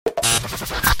Welcome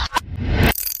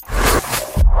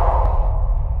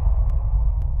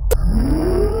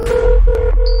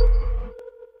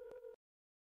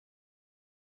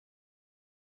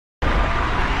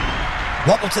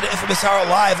to the Infamous Hour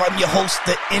Live. I'm your host,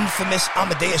 the infamous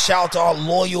Amadeus. Shout out to our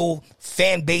loyal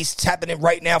fan base tapping in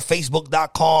right now,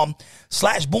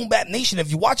 facebook.com/BoomBapNation. If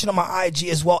you're watching on my IG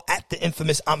as well, at the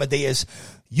infamous Amadeus,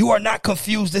 you are not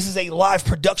confused. This is a live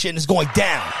production. It's going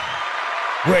down.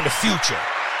 We're in the future.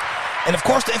 And of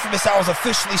course, the Infamous Hour is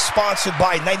officially sponsored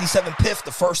by 97 Piff,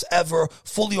 the first ever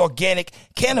fully organic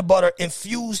can of butter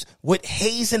infused with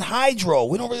haze and hydro.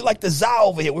 We don't really like the za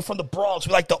over here. We're from the Bronx.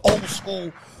 We like the old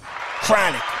school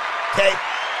chronic, okay?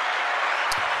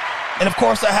 And of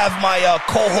course, I have my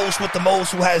co-host with the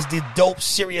most, who has the dope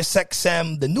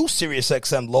SiriusXM, the new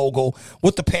SiriusXM logo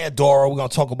with the Pandora. We're going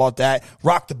to talk about that.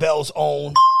 Rock the Bell's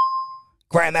own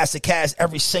Grandmaster Caz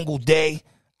every single day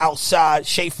outside.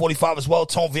 Shade 45 as well.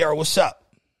 Tone Vieira, what's up?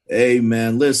 Hey,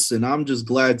 man, listen, I'm just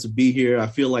glad to be here. I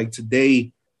feel like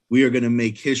today we are going to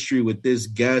make history with this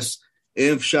guest.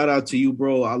 Inf, shout out to you,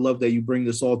 bro. I love that you bring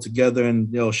this all together.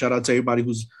 And, shout out to everybody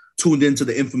who's tuned into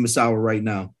the Infamous Hour right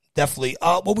now. Definitely.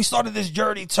 When we started this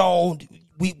journey, Tone,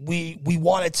 we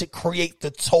wanted to create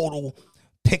the total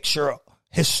picture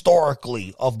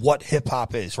historically of what hip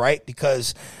hop is, right?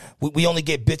 Because we only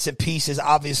get bits and pieces.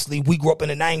 Obviously, we grew up in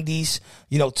the 90s.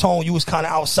 Tone, you was kind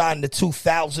of outside in the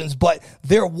 2000s, but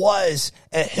there was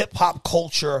a hip hop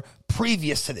culture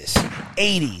previous to this,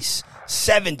 80s,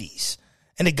 70s.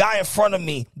 And the guy in front of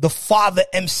me, the father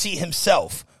MC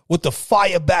himself, with the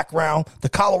fire background, the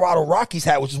Colorado Rockies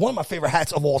hat, which is one of my favorite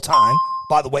hats of all time,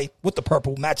 by the way, with the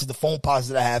purple, matches the phone pods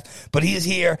that I have. But he is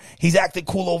here. He's acting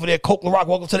cool over there. Coke LaRock,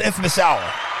 welcome to the Infamous Hour.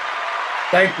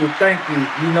 Thank you.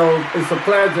 It's a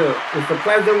pleasure. It's a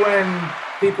pleasure when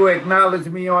people acknowledge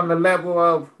me on the level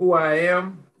of who I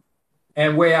am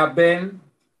and where I've been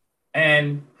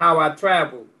and how I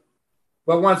traveled.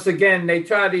 But once again, they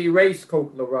try to erase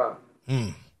Coke LaRock.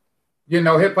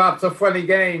 Hip-hop's a funny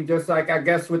game, just like, I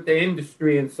guess, with the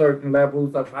industry in certain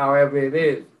levels of however it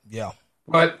is. Yeah.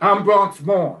 But I'm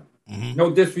Bronx-born. Mm-hmm. No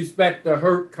disrespect to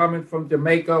Hurt coming from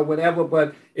Jamaica or whatever,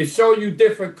 but it shows you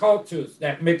different cultures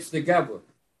that mix together.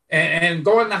 And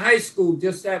going to high school,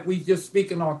 we just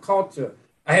speaking on culture.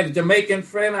 I had a Jamaican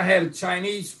friend. I had a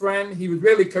Chinese friend. He was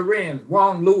really Korean,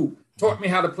 Wong Lu, taught me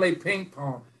how to play ping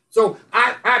pong. So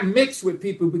I mixed with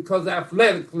people because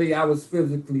athletically I was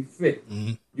physically fit.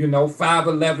 Mm-hmm.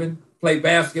 5'11", play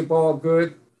basketball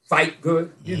good, fight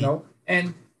good,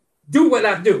 and do what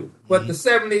I do. But the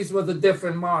 70s was a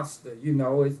different monster,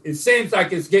 It seems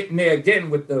like it's getting there again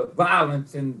with the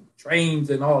violence and trains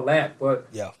and all that, but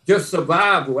just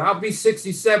survival. I'll be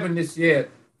 67 this year,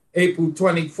 April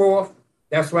 24th.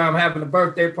 That's why I'm having a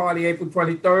birthday party, April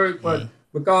 23rd. But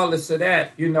regardless of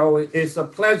that, it's a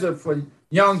pleasure for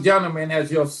young gentlemen as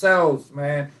yourselves,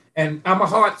 man. And I'm a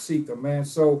heart seeker, man.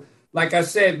 So, like I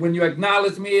said, when you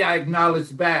acknowledge me, I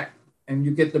acknowledge back, and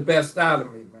you get the best out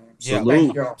of me, man. Yeah,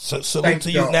 thank y'all. Salute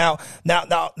to you. Now,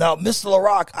 Mr.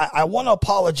 LaRock, I want to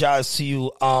apologize to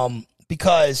you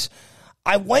because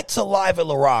I went to Live at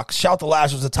LaRock. Shout to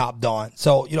Lazarus, the Top Don.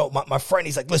 So, my friend,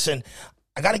 he's like, listen,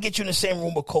 I got to get you in the same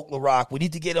room with Coke LaRock. We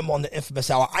need to get him on the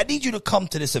Infamous Hour. I need you to come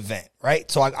to this event,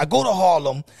 right? So I go to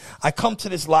Harlem. I come to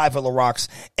this Live at LaRock's,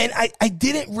 and I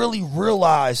didn't really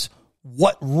realize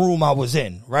what room I was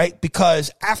in, right?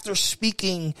 Because after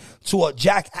speaking to a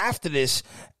Jack after this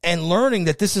and learning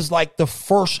that this is like the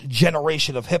first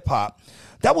generation of hip hop,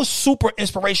 that was super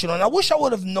inspirational. And I wish I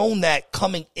would have known that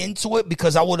coming into it,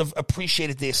 because I would have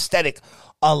appreciated the aesthetic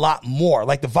a lot more.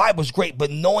 Like, the vibe was great,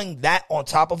 but knowing that on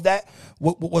top of that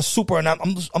was super. And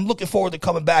I'm looking forward to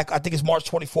coming back. I think it's March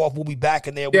 24th. We'll be back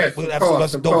in there. Yes, we'll have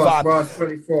some dope vibe. March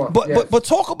 24th. But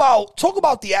talk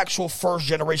about the actual first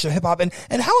generation of hip hop,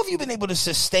 and how have you been able to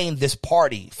sustain this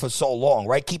party for so long,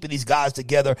 right? Keeping these guys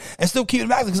together and still keeping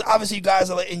them active, because obviously you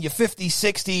guys are in your 50s,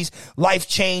 60s. Life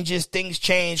changes, things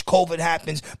change, COVID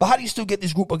happens. But how do you still get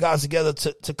this group of guys together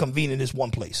to convene in this one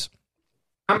place?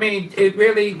 I mean,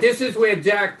 this is where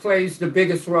Jack plays the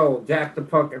biggest role. Jack the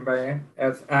Punkin Man,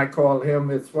 as I call him,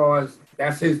 as far as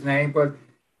that's his name. But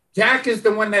Jack is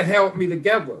the one that held me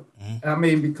together. Mm-hmm. I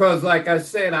mean, because like I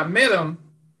said, I met him.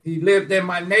 He lived in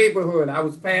my neighborhood. I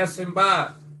was passing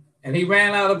by, and he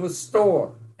ran out of a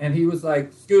store, and he was like,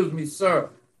 "Excuse me, sir."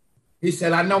 He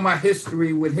said, "I know my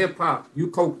history with hip hop. You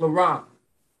Coke LaRock."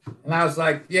 And I was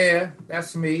like, "Yeah,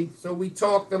 that's me." So we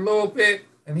talked a little bit.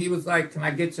 And he was like, "Can I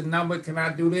get your number? Can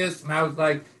I do this?" And I was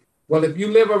like, "Well, if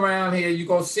you live around here, you're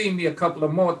going to see me a couple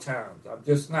of more times. I'm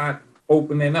just not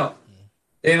opening up." Mm-hmm.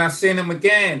 Then I seen him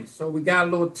again. So we got a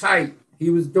little tight.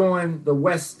 He was doing the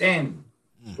West End.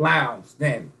 Lounge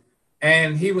then.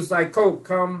 And he was like, Coke,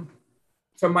 come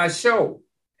to my show.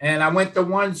 And I went to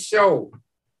one show.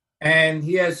 And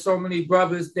he had so many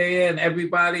brothers there and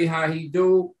everybody, how he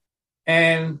do.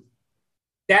 And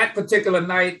that particular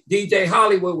night, DJ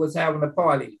Hollywood was having a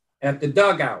party at the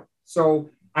Dugout. So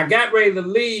I got ready to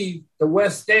leave the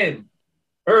West End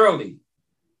early.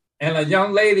 And a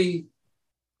young lady,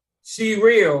 She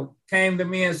Real, came to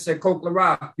me and said, Coke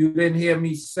LaRock, you didn't hear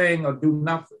me sing or do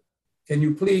nothing. Can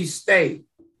you please stay?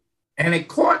 And it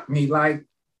caught me like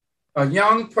a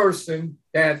young person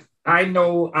that I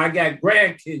know I got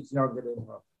grandkids younger than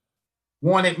her,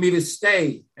 wanted me to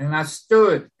stay. And I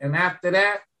stood. And after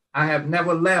that, I have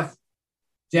never left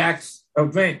Jack's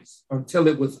events until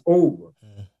it was over.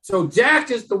 So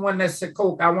Jack is the one that said,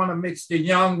 Coke, I want to mix the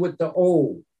young with the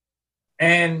old.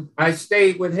 And I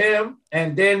stayed with him.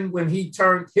 And then when he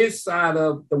turned his side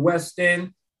of the West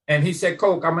End, and he said,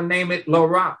 Coke, I'm going to name it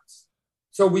LaRock's.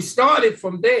 So we started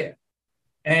from there.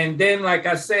 And then, like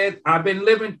I said, I've been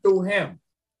living through him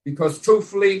because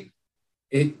truthfully,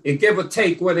 it give or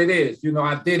take what it is. You know,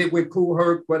 I did it with Kool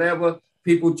Herc, whatever.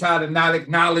 People try to not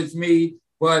acknowledge me.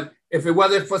 But if it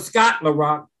wasn't for Scott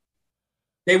LaRock,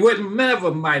 they would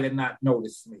never might have not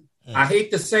noticed me. I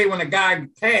hate to say when a guy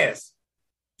passed,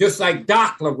 just like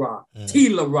Doc LaRock, T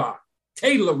LaRock,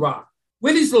 K LaRock.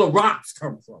 Where these LaRocks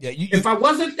come from? Yeah, if I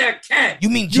wasn't that cat, you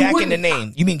mean Jack in the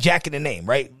name? You mean Jack in the name,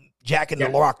 right? Jack in the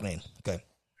LaRock name. Okay.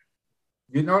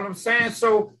 You know what I'm saying?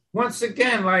 So once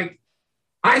again, like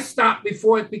I stopped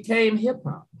before it became hip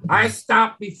hop. I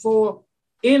stopped before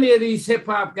any of these hip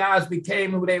hop guys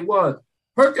became who they was.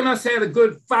 Herc and us had a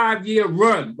good 5-year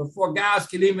run before guys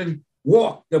could even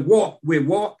walk the walk we're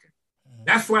walking.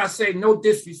 That's why I say no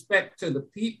disrespect to the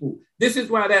people. This is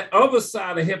why that other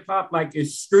side of hip hop, like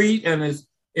is street and is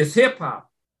hip hop.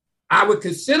 I would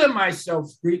consider myself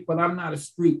street, but I'm not a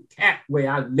street cat where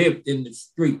I lived in the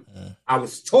street. I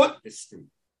was taught the street,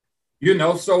 you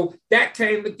know, so that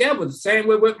came together. The same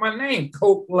way with my name,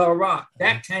 Coke LaRock.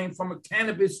 That came from a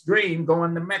cannabis dream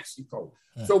going to Mexico.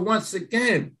 So once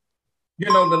again,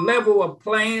 you know, the level of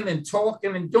playing and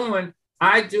talking and doing,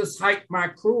 I just hyped my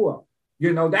crew up.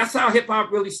 You know, that's how hip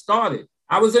hop really started.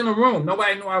 I was in a room.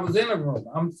 Nobody knew I was in a room.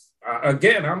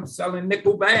 I'm selling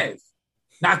nickel bags.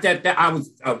 Not that I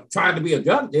was trying to be a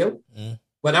drug dealer,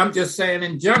 but I'm just saying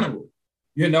in general,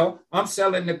 you know, I'm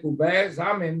selling nickel bags.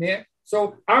 I'm in there.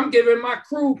 So I'm giving my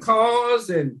crew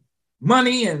cars and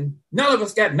money, and none of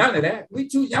us got none of that. We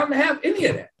too young to have any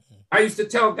of that. I used to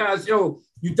tell guys, yo,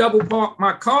 you double park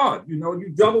my car. You know, you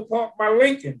double park my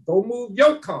Lincoln. Go move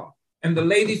your car. And the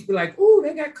ladies be like, ooh,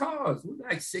 they got cars. We're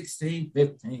like 16,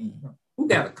 15. Who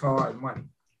got a car and money?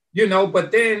 You know,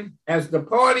 but then as the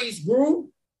parties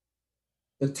grew,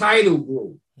 the title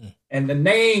grew and the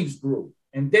names grew.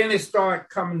 And then it started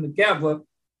coming together.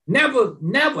 Never,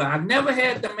 I never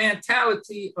had the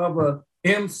mentality of a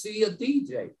MC or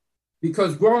DJ.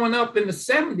 Because growing up in the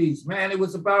 70s, man, it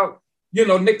was about, you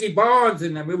know, Nicky Barnes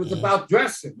and them. It was about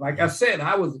dressing. Like I said,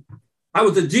 I was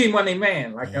a G-Money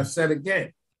man, like I said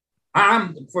again.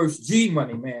 I'm the first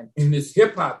G-Money man in this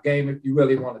hip-hop game, if you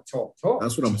really want to talk.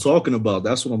 That's what I'm talking about.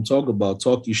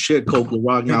 Talk your shit, Coke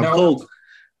LaRock. Now, Coke,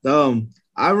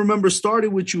 I remember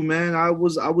starting with you, man. I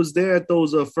was there at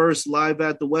those first Live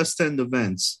at the West End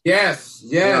events. Yes.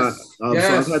 So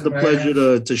I've had the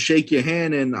pleasure to shake your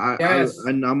hand, and I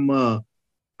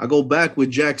go back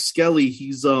with Jack Skelly.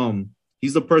 He's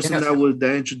the person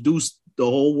that introduced the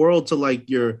whole world to like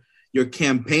your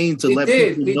campaign to let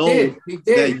people know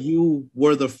that you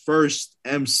were the first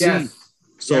MC. Yes.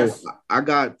 So I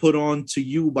got put on to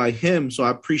you by him. So I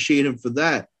appreciate him for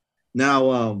that.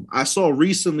 Now, I saw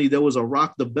recently there was a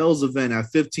Rock the Bells event at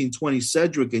 1520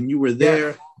 Cedric, and you were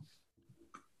there.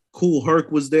 Kool Herc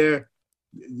was there.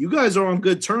 You guys are on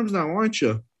good terms now, aren't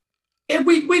you? And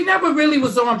we never really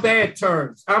was on bad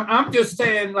terms. I'm just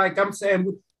saying, I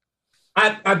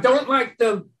don't like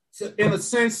in a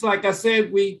sense, like I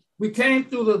said, we came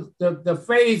through the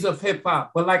phase of hip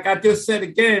hop, but like I just said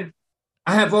again,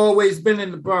 I have always been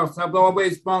in the Bronx. I've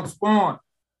always Bronx born.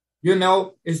 You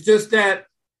know, it's just that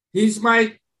we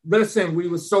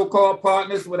were so-called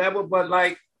partners, whatever, but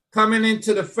like coming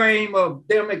into the fame of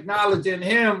them acknowledging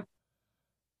him,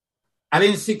 I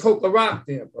didn't see Coke LaRock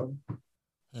there, bro.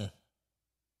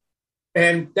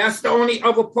 And that's the only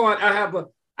other part I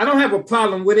don't have a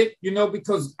problem with it, you know,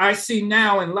 because I see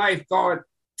now in life, God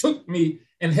took me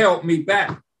and held me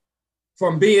back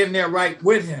from being there right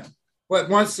with him. But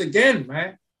once again,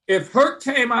 man, if Herc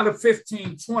came out of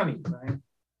 1520, man,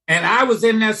 and I was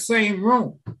in that same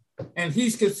room, and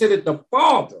he's considered the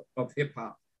father of hip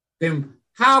hop, then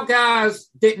how guys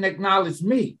didn't acknowledge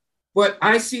me? But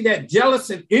I see that jealous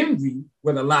and envy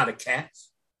with a lot of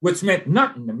cats, which meant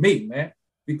nothing to me, man,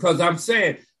 because I'm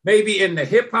saying maybe in the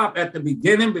hip hop at the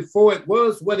beginning, before it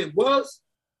was what it was,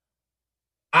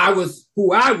 I was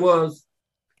who I was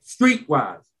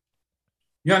streetwise.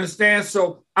 You understand?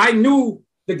 So I knew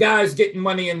the guys getting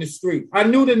money in the street. I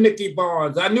knew the Nicky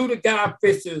Barnes. I knew the Guy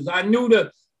Fishers. I knew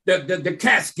the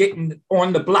cats getting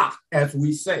on the block, as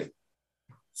we say.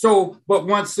 So, but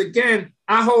once again,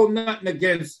 I hold nothing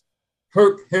against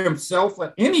Herc himself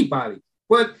or anybody.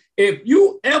 But if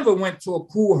you ever went to a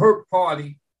Kool Herc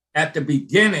party at the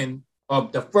beginning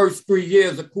of the first 3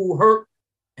 years of Kool Herc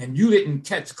and you didn't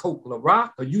catch Coke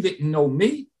LaRock or you didn't know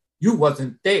me, you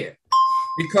wasn't there.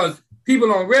 Because people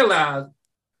don't realize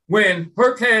when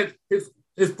Herc had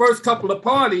his first couple of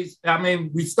parties, I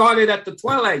mean, we started at the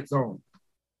Twilight Zone.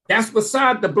 That's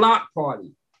beside the block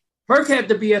party. Herc had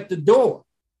to be at the door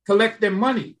collecting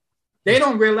money. They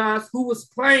don't realize who was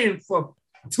playing for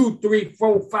 2, 3,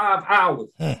 4, 5 hours.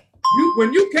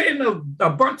 When you came to a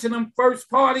bunch of them first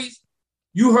parties,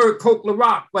 you heard Coke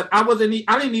LaRock, but I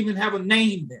didn't even have a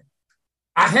name then.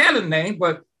 I had a name,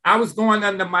 but I was going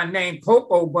under my name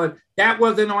Coco, but that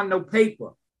wasn't on no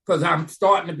paper because I'm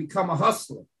starting to become a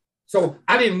hustler. So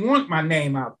I didn't want my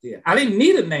name out there. I didn't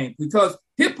need a name because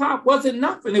hip hop wasn't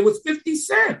nothing. It was 50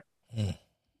 Cent.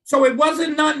 So it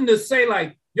wasn't nothing to say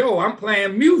like, yo, I'm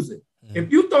playing music.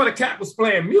 If you thought a cat was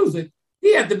playing music,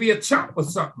 he had to be a chump or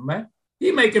something, man.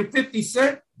 He making 50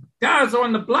 Cent. Guys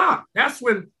on the block. That's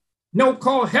when no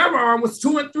call heroin was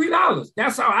 $2 and $3.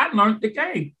 That's how I learned the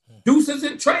game. Deuces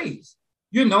and trays,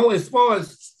 you know, as far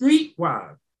as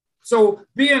streetwise. So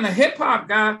being a hip hop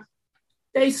guy,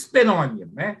 they spit on you,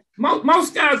 man.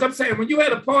 Most guys, I'm saying, when you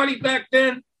had a party back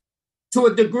then, to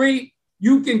a degree,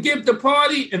 you can give the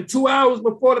party and 2 hours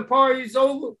before the party is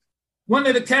over, one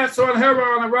of the cats on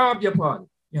heroin and rob your party,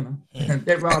 you know.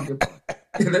 They rob your party.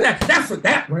 That's what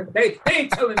that went. They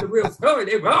ain't telling the real story.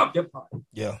 They robbed your party.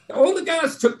 Yeah. The older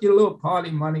guys took your little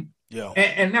party money. Yeah.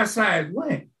 And that's how it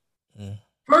went.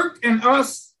 Herc and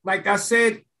us, like I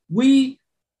said, we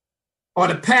are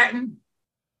the patent,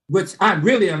 which I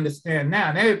really understand now.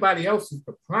 And everybody else is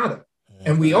the product.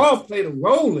 And we all played a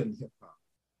role in hip hop.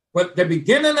 But the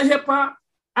beginning of hip hop,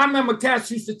 I remember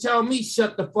cats used to tell me,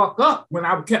 shut the fuck up when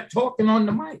I kept talking on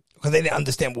the mic. Because they didn't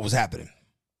understand what was happening.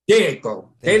 There you go.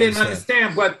 They didn't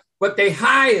understand, but they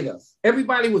hired us.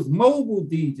 Everybody was mobile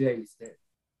DJs then.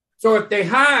 So if they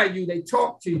hire you, they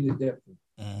talk to you different.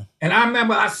 And I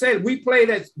remember I said, we played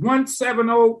at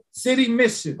 170 City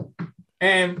Mission.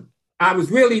 And I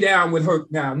was really down with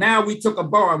Herc now. Now we took a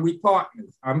bar and we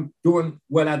partners. I'm doing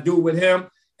what I do with him.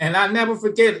 And I never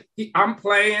forget it. I'm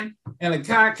playing, and a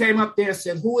guy came up there and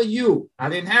said, who are you? I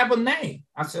didn't have a name.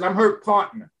 I said, I'm Herc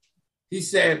partner. He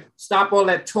said, stop all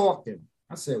that talking.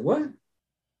 I said, what?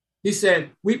 He said,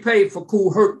 we paid for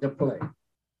Kool Herc to play.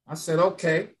 I said,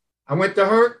 okay. I went to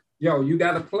Herc. Yo, you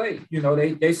got to play. You know,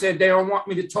 they said they don't want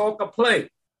me to talk or play.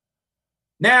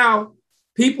 Now,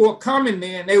 people are coming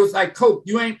there, and they was like, Coke,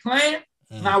 you ain't playing?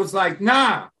 And I was like,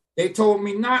 nah. They told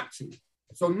me not to.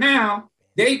 So now,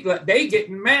 they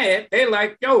getting mad. They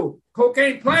like, yo, Coke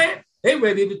ain't playing. They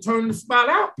ready to turn the spot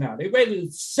out now. They ready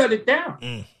to shut it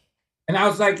down. And I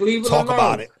was like, leave it alone. Talk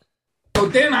about it. So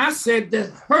then I said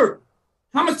to Herc,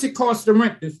 how much it cost to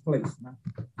rent this place, man?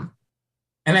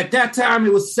 And at that time,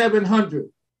 it was $700.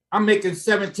 I'm making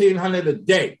 $1,700 a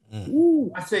day.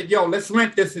 I said, yo, let's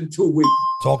rent this in 2 weeks.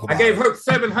 Talk about I gave it. Herc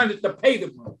 $700 to pay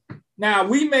the money. Now,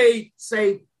 we made,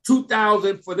 say,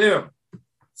 $2,000 for them.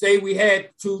 Say we had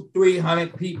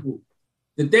 200-300 people.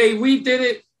 The day we did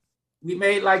it, we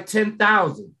made like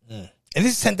 10,000. And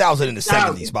this is 10,000 in the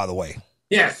 70s, by the way.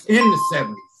 Yes, in the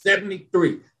 70s,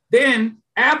 73. Then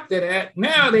after that,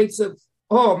 now they said,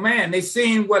 oh man, they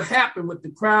seen what happened with the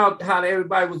crowd, how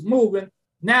everybody was moving.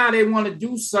 Now they want to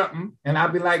do something. And I'll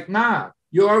be like, nah,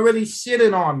 you already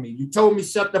shitting on me. You told me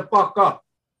shut the fuck up.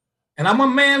 And I'm a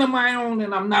man of my own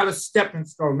and I'm not a stepping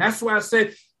stone. That's why I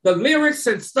said the lyrics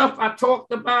and stuff I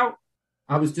talked about,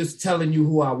 I was just telling you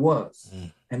who I was.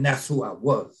 And that's who I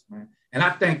was, man. And I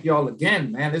thank y'all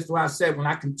again, man. That's why I said when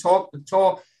I can talk the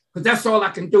talk, because that's all I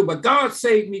can do. But God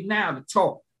saved me now to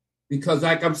talk. Because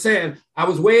like I'm saying, I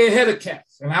was way ahead of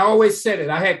cats. And I always said it.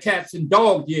 I had cats in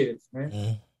dog years,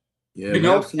 man. Yeah, you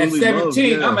know, at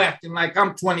 17, I'm acting like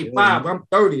I'm 25, I'm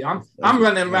 30. I'm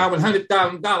running around with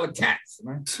 $100,000 cats,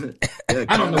 man.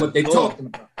 I don't know what they're talking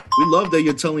about. We love that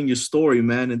you're telling your story,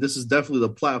 man, and this is definitely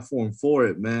the platform for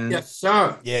it, man. Yes,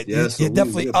 sir. Yeah, so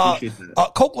definitely. We appreciate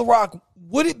that. Coke LaRock,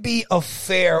 would it be a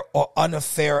fair or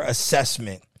unfair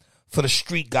assessment for the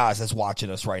street guys that's watching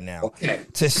us right now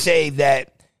to say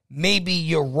that maybe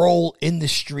your role in the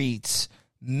streets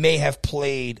may have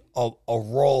played a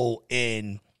role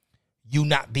in you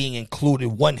not being included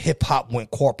when hip hop went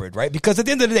corporate, right? Because at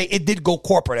the end of the day, it did go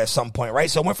corporate at some point, right?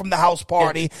 So it went from the house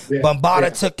party,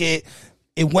 Bambaataa took it,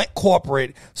 it went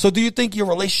corporate. So do you think your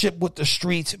relationship with the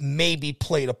streets maybe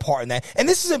played a part in that? And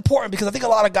this is important because I think a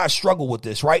lot of guys struggle with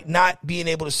this, right? Not being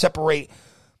able to separate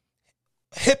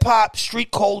hip hop,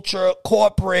 street culture,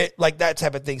 corporate, like that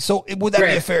type of thing. So would that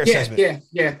be a fair assessment?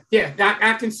 Yeah.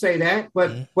 I can say that,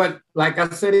 but like I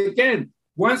said again,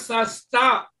 once I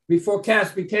stopped, before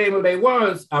Cats became what they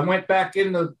was, I went back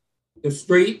in the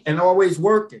street and always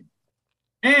working.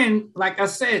 And like I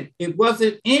said, it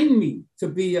wasn't in me to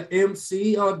be an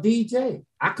MC or DJ.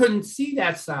 I couldn't see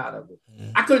that side of it.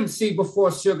 I couldn't see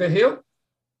before Sugar Hill.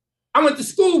 I went to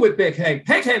school with Big Hank.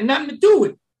 Hank had nothing to do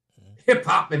with hip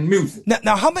hop and music.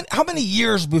 Now, how many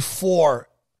years before,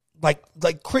 like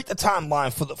create the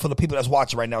timeline for the people that's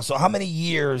watching right now. So how many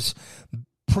years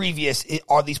previous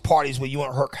are these parties where you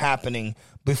and Herc happening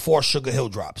before Sugar Hill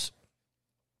drops?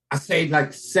 I say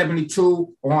like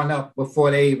 72 on up before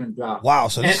they even drop. Wow,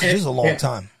 so this is a long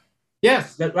time.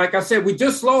 Yes, like I said, we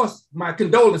just lost, my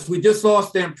condolence, we just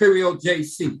lost the Imperial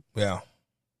JC. Yeah.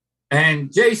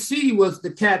 And JC was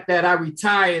the cat that I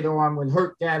retired on when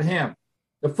Herc got him.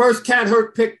 The first cat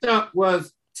Herc picked up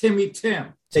was Timmy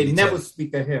Tim. They never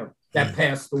speak of him, that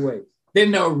passed away.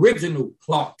 Then the original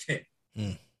Clark Kent.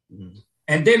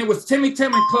 And then it was Timmy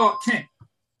Tim and Clark Kent.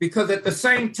 Because at the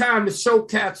same time, the show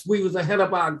cats, we was ahead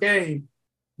of our game.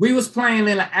 We was playing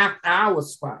in an after-hour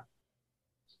spot.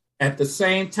 At the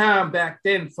same time back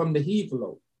then from the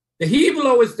Hevelo. The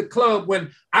Hevelo is the club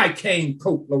when I came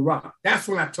Coke La Rock. That's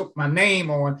when I took my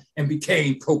name on and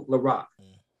became Coke La Rock.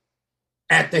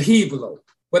 At the Hevelo.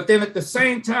 But then at the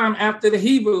same time after the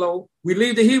Hevelo, we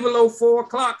leave the Hevelo 4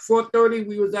 o'clock, 4:30,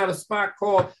 we was at a spot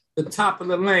called the Top of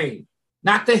the Lane.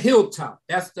 Not the Hilltop.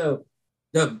 That's the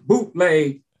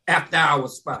bootleg after-hour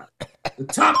spot. The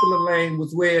Top of the Lane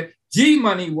was where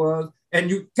G-Money was, and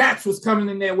you cats was coming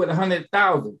in there with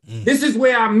 100,000. This is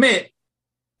where I met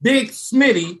Big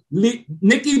Smitty,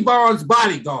 Nicky Barnes'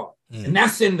 bodyguard, and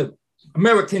that's in the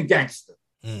American Gangster.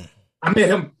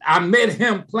 I met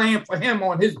him playing for him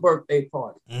on his birthday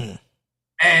party.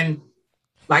 And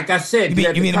like I said,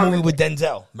 you mean the movie with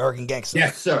Denzel, American Gangster?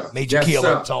 Yes, sir. Major key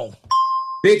alert, Tone.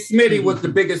 Big Smitty was the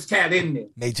biggest cat in there.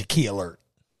 Major key alert.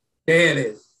 There it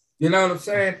is. You know what I'm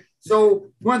saying?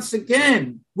 So once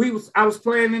again, I was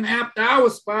playing in the after-hour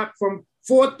spot from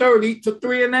 4:30 to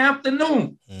 3 in the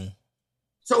afternoon.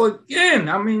 So again,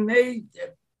 I mean,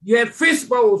 you had fish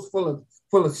bowls full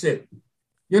of shit.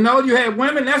 You know, you had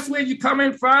women. That's where you come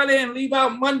in Friday and leave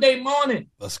out Monday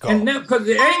morning. Let's go. And because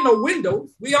there ain't no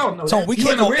windows. We all know so that. We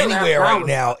can't go anywhere right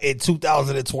now in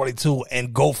 2022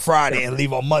 and go Friday and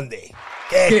leave on Monday.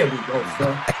 There we go,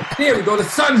 sir. There we go. The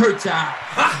sun hurt your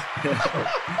eye.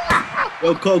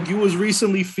 Yo, Coke, you was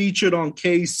recently featured on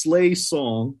K's Slay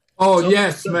song.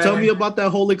 Yes, man. Tell me about that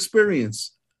whole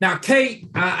experience. Now, Kate,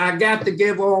 I got to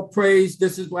give all praise.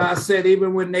 This is why I said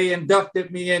even when they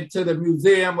inducted me into the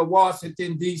Museum of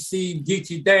Washington, D.C.,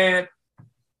 Geechee Dan,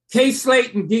 K.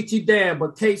 Slate and Geechee Dan,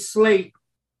 but K. Slate,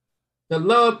 the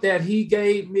love that he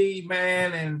gave me,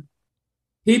 man, and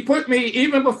he put me,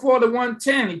 even before the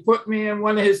 110, he put me in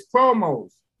one of his promos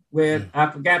where I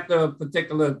forgot the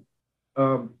particular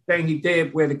thing he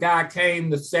did where the guy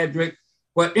came to Cedric.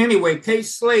 But anyway, K.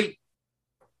 Slate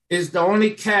is the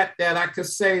only cat that I could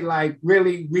say like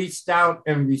really reached out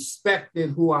and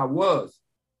respected who I was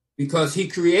because he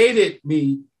created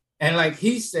me. And like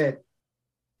he said,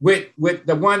 with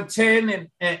the 110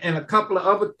 and a couple of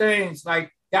other things,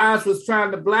 like guys was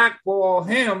trying to blackball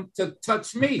him to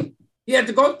touch me. He had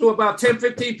to go through about 10,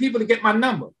 15 people to get my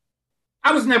number.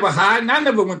 I was never hiding. I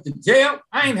never went to jail.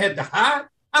 I ain't had to hide.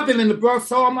 I've been in the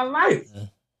Bronx all my life.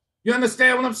 You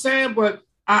understand what I'm saying? But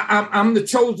I'm the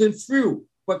chosen few.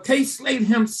 But K. Slate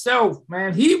himself,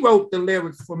 man, he wrote the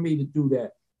lyrics for me to do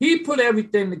that. He put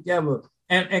everything together.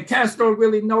 And cats don't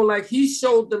really know, like, he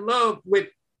showed the love with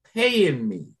paying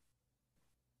me.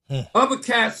 Other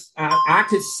cats, I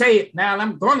could say it now, and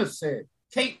I'm going to say it.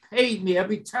 Kate paid me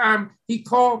every time he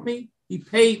called me. He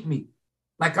paid me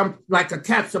like I'm like a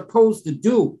cat's supposed to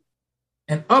do.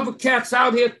 And other cats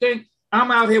out here think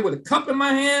I'm out here with a cup in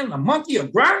my hand, a monkey, a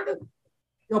grinder.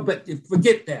 Yo, but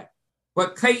forget that.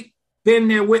 But Kate been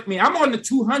there with me. I'm on the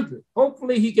 200.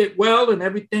 Hopefully he get well and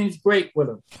everything's great with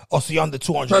him. Oh, so you're on the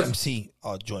 200 MC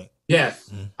joint.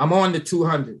 Yes, I'm on the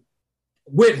 200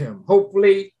 with him.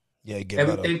 Hopefully everything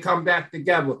better. Come back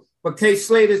together. But K.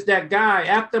 Slate is that guy.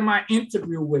 After my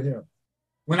interview with him,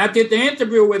 when I did the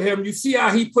interview with him, you see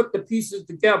how he put the pieces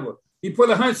together. He put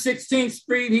 116th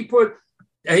Street. He put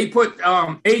He put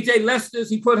AJ Lester's,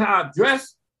 he put how I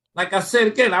dressed. Like I said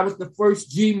again, I was the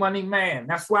first G Money man.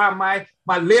 That's why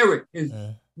my lyric is,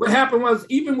 what happened was,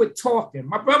 even with talking,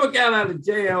 my brother got out of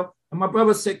jail and my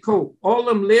brother said, Colt, all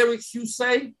them lyrics you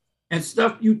say and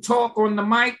stuff you talk on the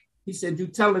mic, he said, you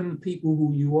telling people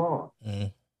who you are.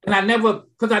 And I never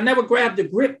grabbed the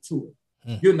grip to it.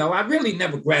 You know, I really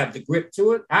never grabbed the grip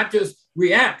to it. I just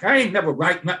react. I ain't never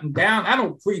write nothing down. I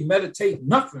don't premeditate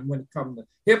nothing when it comes to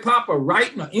hip hop or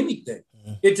writing or anything.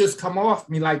 It just come off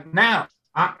me like, now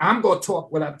I'm going to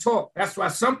talk what I talk. That's why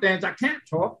sometimes I can't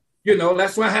talk. You know,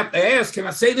 that's why I have to ask, can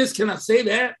I say this? Can I say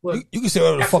that? But you can say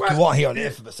whatever the fuck you want here on the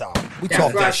Infamous album. We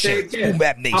talk that shit. Boom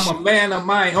Bap Nation. I'm a man of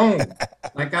my own.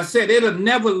 Like I said, it'll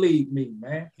never leave me,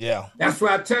 man. Yeah. That's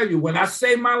why I tell you, when I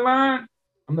say my line,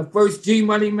 I'm the first G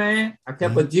Money man. I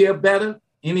kept a year better,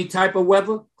 any type of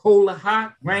weather, cold or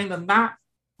hot, rain or not.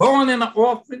 Born in an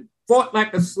orphan, fought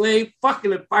like a slave,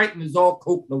 fucking and fighting is all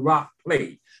Colt La Rock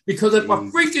played. Because if a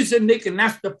freak is a nigga,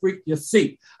 that's the freak you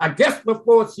see. I guess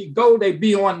before she go, they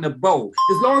be on the bow.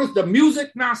 As long as the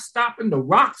music not stopping, the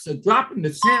rocks are dropping,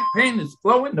 the champagne is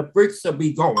flowing, the bricks will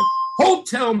be going.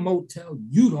 Hotel, motel,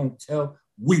 you don't tell,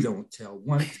 we don't tell.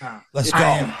 One time. Let's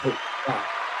go.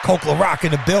 Colt La Rock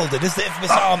in the building. This is the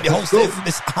Infamous album. Your host, the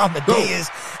Infamous Amadeus.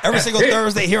 Every single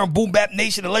Thursday here on Boom Bap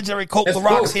Nation. The legendary Colt La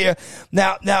Rock's here.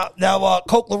 Now,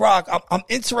 Colt La Rock, I'm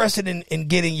interested in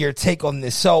getting your take on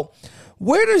this. So,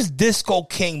 where does Disco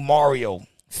King Mario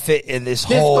fit in this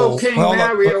whole? Disco King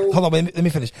Mario. Hold on, let me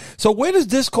finish. So, where does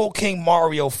Disco King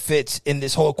Mario fits in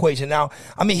this whole equation? Now,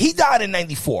 I mean, he died in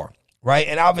 '94, right?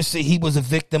 And obviously, he was a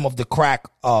victim of the crack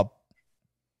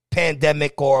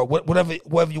pandemic or whatever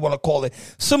you want to call it,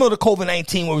 similar to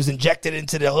COVID-19, where it was injected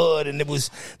into the hood and it was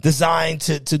designed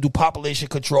to do population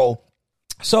control.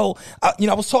 So, I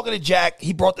was talking to Jack.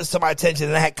 He brought this to my attention,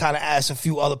 and I had kind of asked a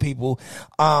few other people.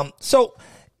 So,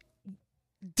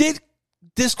 did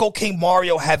Disco King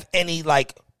Mario have any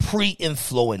like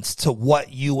pre-influence to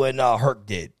what you and Herc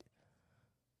did?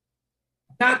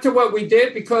 Not to what we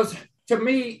did, because to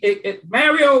me,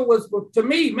 Mario was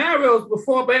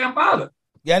before Bambaataa.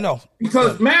 Yeah, I know.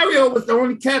 Because Mario was the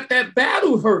only cat that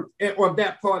battled Herc on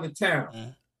that part of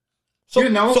town. So,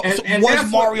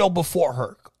 was Mario before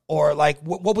Herc? Or like,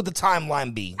 what would the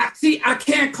timeline be? I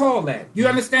can't call that. You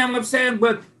understand what I'm saying?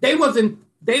 But they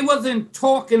wasn't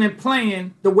talking and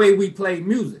playing the way we play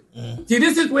music. See,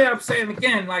 this is where I'm saying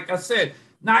again, like I said,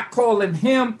 not calling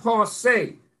him per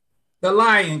se the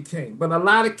Lion King, but a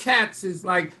lot of cats is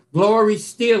like Glory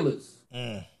Stealers.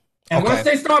 And once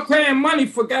they start paying money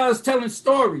for guys telling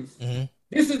stories,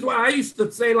 this is why I used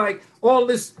to say, like, all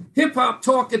this hip-hop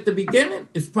talk at the beginning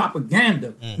is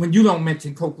propaganda when you don't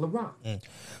mention Colt La Rock.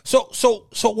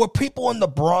 So were people in the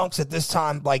Bronx at this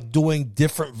time, like, doing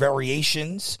different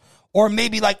variations? Or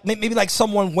maybe like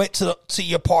someone went to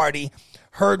your party,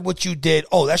 heard what you did.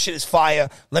 Oh, that shit is fire.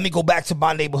 Let me go back to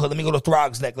my neighborhood. Let me go to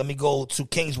Throgs Neck. Let me go to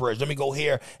Kingsbridge. Let me go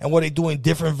here. And were they doing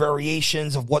different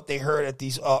variations of what they heard at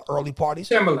these early parties?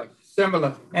 Similar.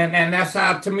 And that's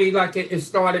how, to me, like it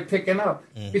started picking up.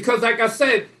 Because like I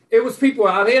said, it was people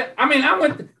out here. I mean, I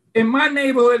went in my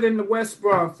neighborhood in the West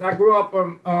Bronx. I grew up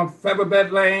on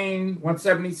Featherbed Lane,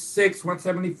 176,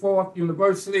 174th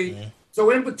University. So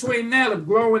in between that of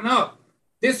growing up,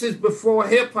 this is before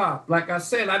hip hop. Like I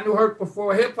said, I knew Herc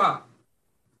before hip hop.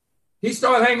 He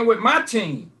started hanging with my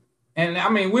team. And I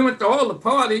mean, we went to all the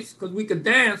parties because we could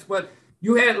dance, but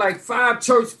you had like 5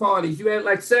 church parties. You had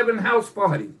like 7 house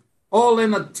parties, all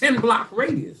in a 10-block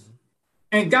radius.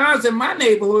 And guys in my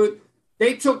neighborhood,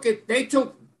 they took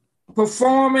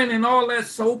performing and all that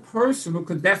so personal,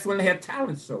 because that's when they had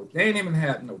talent shows. They ain't even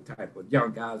have no type of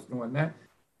young guys doing that.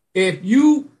 If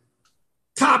you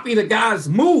copy the guy's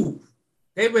move,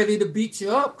 they ready to beat you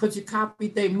up because you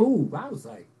copied their move. I was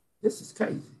like, this is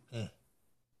crazy.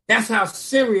 That's how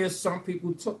serious some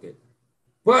people took it.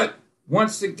 But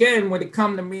once again, when it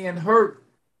come to me and Herc,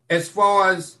 as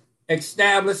far as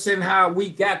establishing how we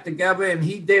got together and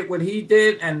he did what he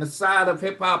did and the side of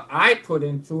hip hop I put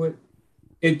into it,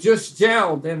 it just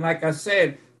gelled. And like I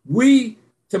said,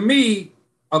 to me,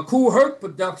 a Kool Herc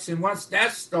production, once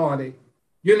that started,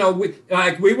 we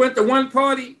went to one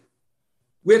party,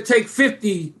 we'll take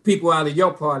 50 people out of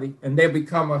your party and they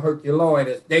become a Herculoid,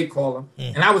 as they call them.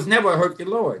 And I was never a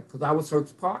Herculoid because I was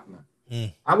Herc's partner.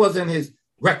 I wasn't his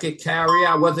record carrier.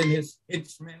 I wasn't his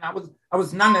henchman. I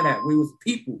was none of that. We was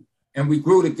people and we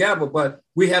grew together, but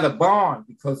we had a bond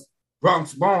because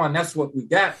Bronx Born, that's what we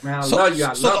got, man. I love you.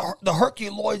 The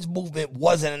Herculoids movement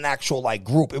wasn't an actual like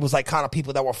group. It was like kind of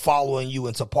people that were following you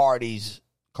into parties,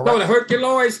 correct? No, the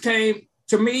Herculoids came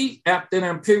to me after the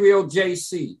Imperial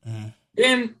JC.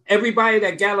 Then everybody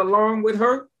that got along with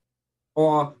Hurt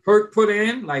or Hurt put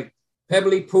in, like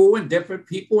Pebbly Pooh and different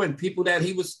people and people that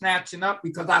he was snatching up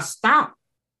because I stopped.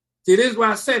 See, this is what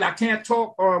I said. I can't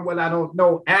talk on what I don't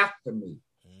know after me.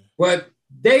 But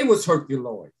they was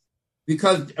Herculoids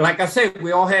because, like I said,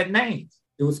 we all had names.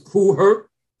 It was Kool Herc,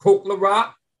 Coke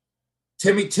LaRock,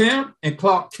 Timmy Tim, and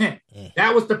Clark Kent.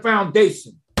 That was the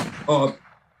foundation of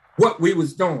what we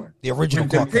was doing. The original when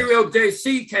Clark Kent. Imperial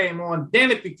JC came on,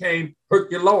 then it became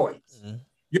Herculoids.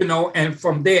 You know, and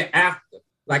from there after,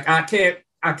 like I can't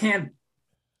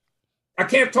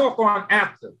talk on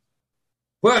after.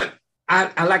 But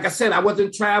I like I said, I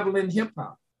wasn't traveling hip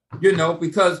hop, you know,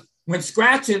 because when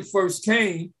scratching first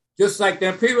came, just like the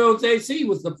Imperial JC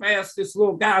was the fastest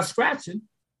little guy scratching,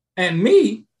 and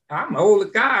me, I'm an older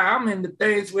guy. I'm in the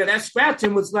things where that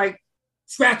scratching was like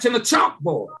scratching a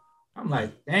chalkboard. I'm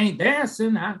like, they ain't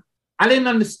dancing. I didn't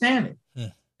understand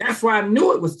it. That's why I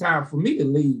knew it was time for me to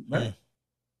leave, man.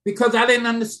 Because I didn't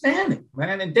understand it,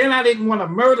 man. And then I didn't want to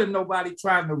murder nobody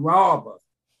trying to rob us.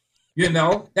 You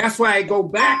know, that's why I go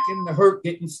back in the Hurt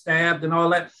getting stabbed and all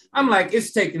that. I'm like,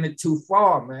 it's taking it too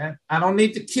far, man. I don't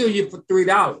need to kill you for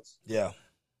 $3. Yeah.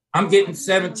 I'm getting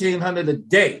 $1,700 a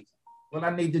day. Well,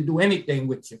 I need to do anything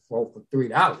with you for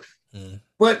 $3.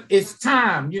 But it's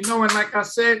time, you know, and like I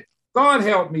said, God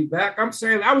held me back. I'm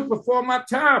saying I was before my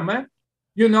time, man.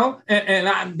 You know,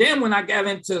 and then when I got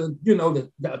into, you know,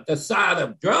 the side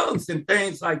of drugs and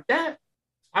things like that,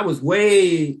 I was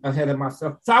way ahead of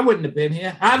myself. So I wouldn't have been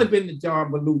here. I'd have been the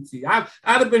John Belushi. I'd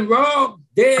have been robbed,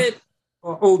 dead,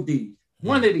 or OD.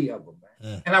 One of the other,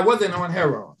 man. And I wasn't on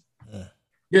heroin.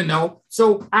 You know,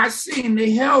 so I seen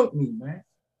they held me, man.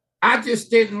 I just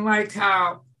didn't like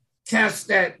how cats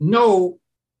that know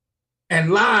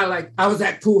and lie like I was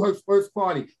at Kool Herc's first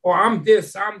party, or I'm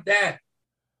this, I'm that.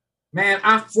 Man,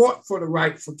 I fought for the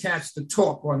right for cats to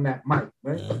talk on that mic,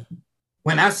 man.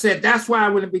 When I said, that's why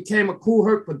when it became a Kool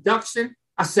Herc production,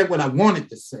 I said what I wanted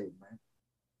to say, man.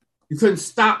 You couldn't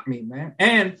stop me, man.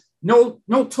 And no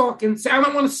talking. See, I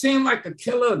don't want to seem like a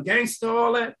killer, a gangster,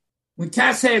 all that. When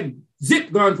cats had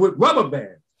zip guns with rubber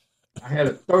bands, I had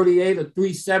a 38, a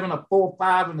 37, a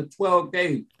 45, and a 12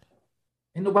 gauge.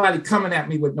 Ain't nobody coming at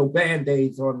me with no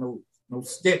Band-Aids or no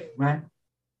stick, man.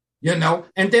 You know,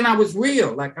 and then I was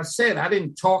real. Like I said, I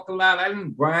didn't talk a lot. I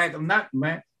didn't brag or nothing,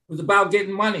 man. It was about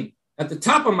getting money. At the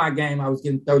top of my game, I was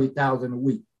getting $30,000 a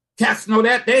week. Cats know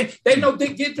that. They know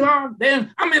they get drawn.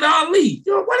 Then I'm at Ali.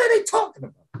 You know, what are they talking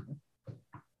about?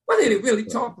 What are they really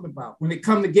talking about when it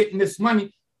comes to getting this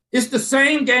money? It's the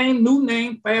same game, new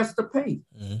name, faster pace.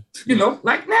 You know,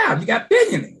 like now, you got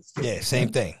billionaires. Yeah, same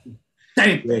thing.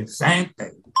 Same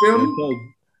thing. Feel me?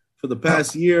 For the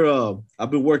past year,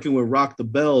 I've been working with Rock the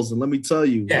Bells, and let me tell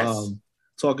you,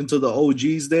 talking to the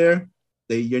OGs there,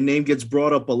 your name gets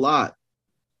brought up a lot.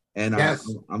 And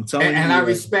I'm telling you. And I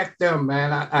respect them,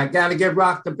 man. I got to get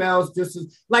Rock the Bells just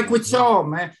as, like with y'all,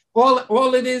 man.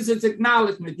 All it is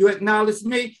acknowledgement. You acknowledge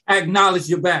me, I acknowledge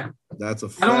you back. That's a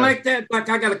fact. I don't like that. Like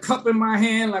I got a cup in my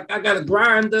hand, like I got a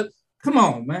grinder. Come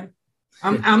on, man.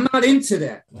 I'm not into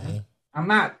that, man. I'm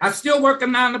not. I still work a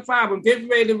 9 to 5. I'm getting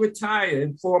ready to retire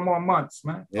in 4 more months,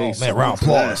 man. Oh, man, round of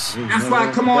applause. That's why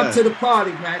I come on to the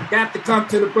party, man. Got to come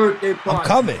to the birthday party. I'm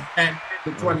coming. And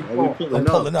the 24th. I'm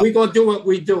pulling up. We gonna do what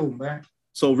we do, man.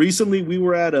 So recently we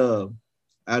were at a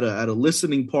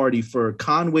listening party for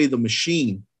Conway the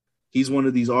Machine. He's one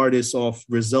of these artists off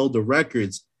Griselda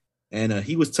Records. And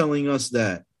he was telling us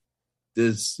that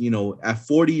this, you know, at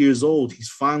 40 years old, he's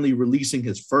finally releasing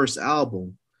his first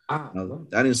album.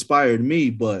 That inspired me,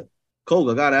 but Cole,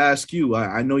 I gotta ask you.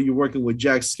 I know you're working with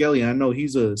Jack Skelly, and I know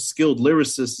he's a skilled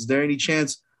lyricist. Is there any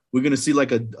chance we're gonna see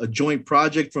like a joint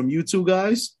project from you two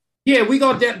guys? Yeah, we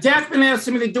go. Jack's been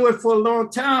asking me to do it for a long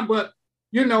time, but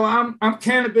you know, I'm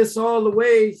cannabis all the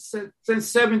way since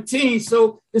 17,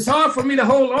 so it's hard for me to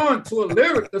hold on to a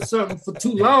lyric or something for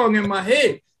too long in my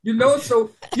head. You know,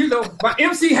 so, you know, my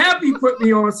MC Happy put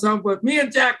me on something, but me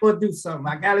and Jack will do something.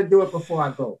 I got to do it before I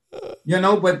go, you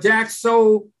know, but Jack's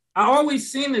I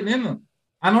always seen it in him.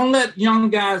 I don't let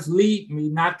young guys lead me,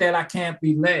 not that I can't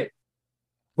be led,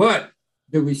 but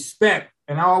the respect.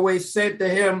 And I always said to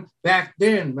him back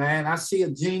then, man, I see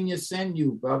a genius in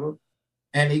you, brother.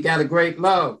 And he got a great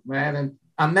love, man. And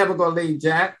I'm never going to leave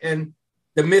Jack. And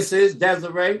the missus,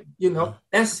 Desiree, you know,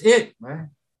 that's it, man.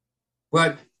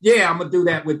 But yeah, I'm going to do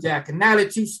that with Jack. And now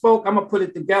that you spoke, I'm going to put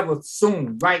it together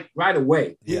soon, right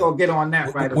away. We're going to get on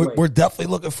that away. We're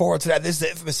definitely looking forward to that. This is the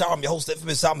Infamous Hour. I'm your host, the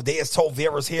Infamous Hour. Deus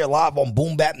Tolvera's here live on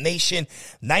Boom Bap Nation.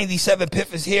 97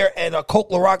 Piff is here, and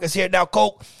Coke LaRock is here. Now,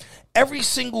 Coke, every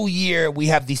single year we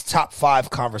have these top 5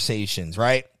 conversations,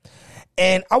 right?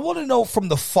 And I want to know from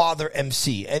the father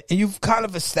MC, and you've kind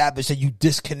of established that you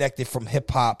disconnected from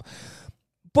hip hop,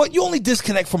 but you only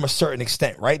disconnect from a certain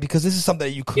extent, right? Because this is something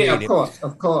that you created. Yeah,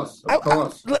 of course.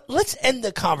 Let's end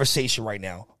the conversation right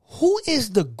now. Who is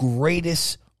the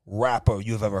greatest rapper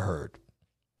you've ever heard?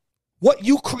 What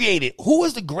you created, who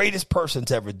is the greatest person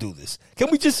to ever do this?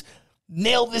 Can we just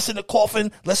nail this in the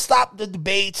coffin? Let's stop the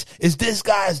debates. Is this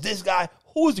guy? Is this guy?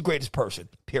 Who is the greatest person?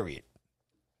 Period.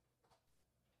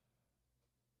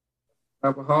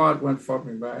 A hard one for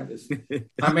me, man.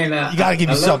 I mean, you gotta give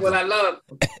me something. What I love,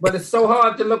 but it's so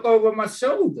hard to look over my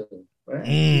shoulder. Right?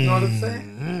 You know what I'm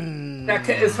saying?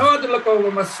 It's hard to look over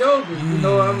my shoulder. You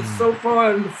know, I'm so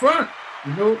far in the front.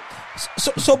 You know.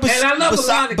 So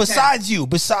besides you,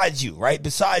 right?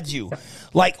 Besides you,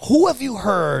 like, who have you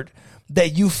heard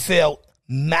that you felt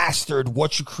mastered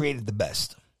what you created the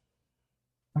best?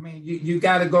 I mean, you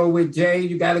got to go with Jay.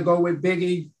 You got to go with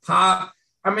Biggie, Pop.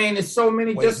 I mean, there's so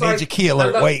many. Wait, just Major like Key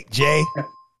Alert. Wait, Jay,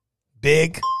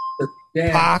 Big,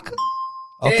 Pac.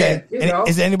 Okay, yeah,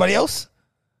 is there anybody else?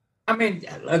 I mean,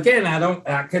 again,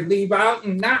 I could leave out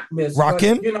and not miss.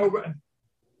 Rakim? You know,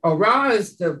 Ra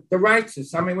is the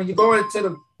righteous. I mean, when you go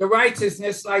into the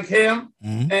righteousness like him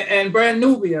and Brand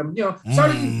Nubian, you know,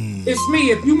 certain, it's me.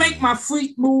 If you make my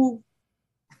freak move,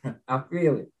 I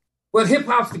feel it. But hip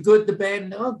hop's the good, the bad,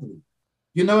 and the ugly.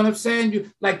 You know what I'm saying? You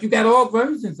got all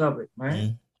versions of it,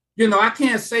 man. You know, I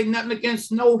can't say nothing against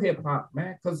no hip hop,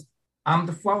 man, because I'm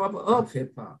the father of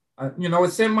hip hop. You know,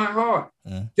 it's in my heart.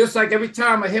 Just like every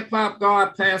time a hip hop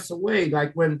god passed away,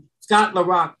 like when Scott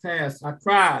LaRock passed, I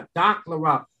cried. Doc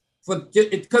LaRock,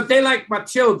 because they like my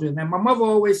children, and my mother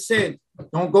always said,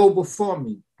 "Don't go before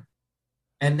me,"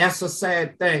 and that's a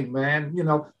sad thing, man. You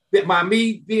know, by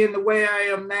me being the way I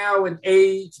am now in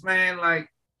age, man, like.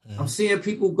 I'm seeing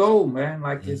people go, man.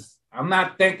 Like I'm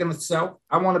not thinking of self.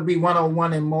 I want to be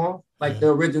 101 and more, like the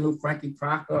original Frankie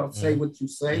Crocker. Say what you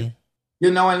say,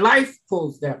 you know. And life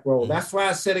pulls that role. That's why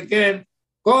I said again,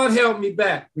 God held me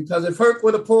back, because if Herc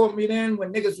would have pulled me in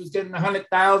when niggas was getting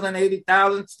 100,000,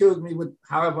 80,000, excuse me, with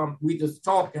however we just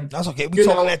talking. That's okay. We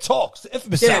talking that talks.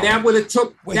 Yeah, that would have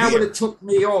took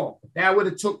me off. That would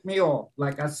have took me off.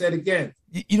 Like I said again.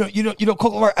 You know,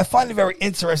 Coco, I find it very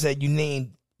interesting that you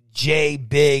named Jay,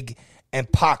 Big,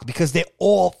 and Pac, because they're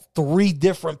all three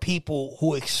different people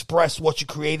who express what you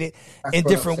created in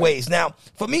different ways. Now,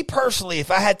 for me personally,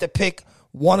 if I had to pick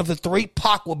one of the three,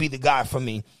 Pac will be the guy for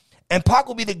me. And Pac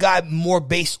will be the guy more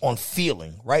based on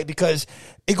feeling, right? Because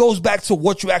it goes back to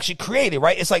what you actually created,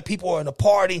 right? It's like people are in a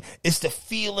party. It's the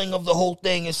feeling of the whole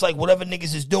thing. It's like whatever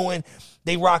niggas is doing,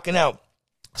 they rocking out.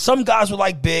 Some guys would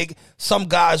like Big. Some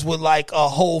guys would like a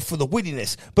Hole for the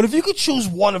wittiness. But if you could choose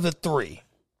one of the three,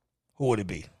 who would it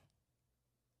be?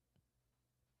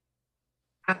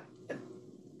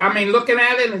 I mean, looking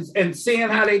at it and seeing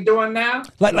how they doing now,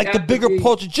 like the bigger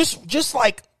picture, just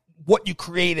like what you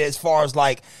created as far as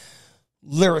like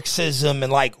lyricism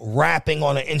and like rapping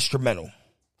on an instrumental.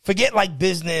 Forget like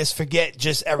business, forget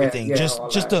just everything. Just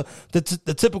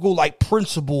the typical like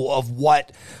principle of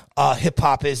what hip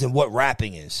hop is and what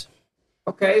rapping is.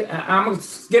 Okay, I'm gonna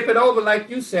skip it over like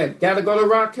you said. Gotta go to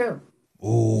Rakim.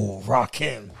 Ooh,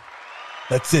 Rakim.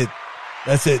 That's it,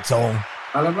 Tone.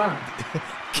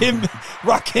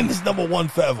 Rakim is number one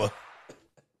forever.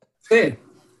 That's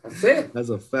it. That's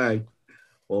a fact.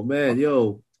 Well, man,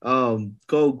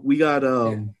 Coke, we got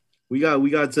to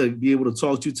be able to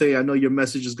talk to you today. I know your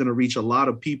message is going to reach a lot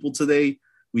of people today.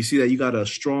 We see that you got a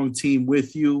strong team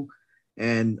with you,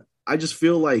 and I just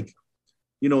feel like,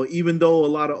 you know, even though a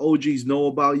lot of OGs know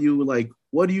about you, like,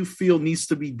 what do you feel needs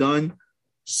to be done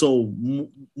so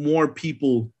more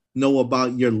people know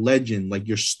about your legend, like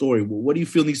your story? What do you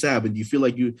feel needs to happen? Do you feel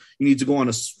like you need to go on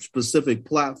a specific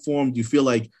platform? Do you feel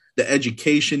like the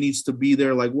education needs to be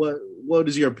there? Like, what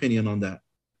is your opinion on that?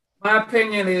 My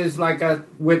opinion is, like,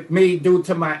 with me, due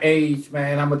to my age,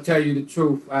 man, I'm gonna tell you the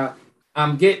truth.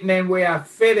 I'm getting in where I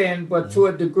fit in, but to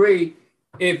a degree,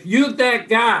 if you're that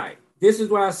guy, this is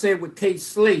what I said with Kate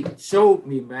Slate showed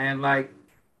me, man. Like,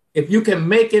 if you can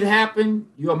make it happen,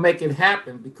 you'll make it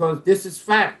happen, because this is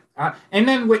fact. And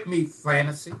then with me,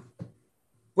 fantasy.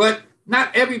 But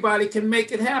not everybody can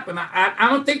make it happen. I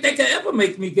don't think they can ever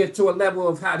make me get to a level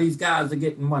of how these guys are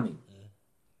getting money.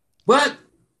 But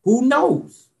who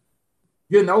knows?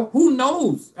 You know, who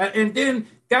knows? And then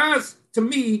guys, to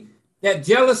me, that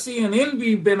jealousy and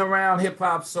envy been around hip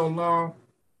hop so long,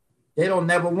 they don't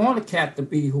never want a cat to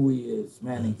be who he is,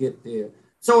 man, and get there.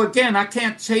 So again, I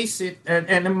can't chase it. And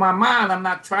in my mind, I'm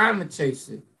not trying to chase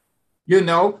it. You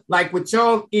know, like with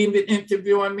y'all even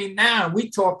interviewing me now, we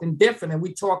talking different and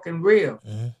we talking real.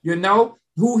 You know,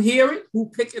 who hear it, who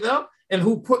pick it up, and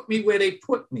who put me where they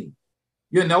put me.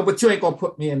 You know, but you ain't gonna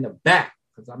put me in the back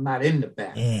because I'm not in the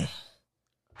back. In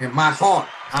my heart,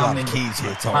 I'm in keys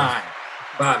the here, line.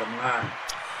 Bottom line.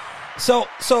 So,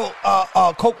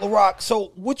 Coke LaRock,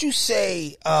 so would you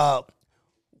say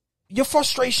your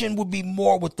frustration would be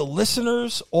more with the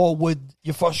listeners, or would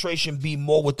your frustration be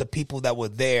more with the people that were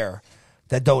there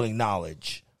that don't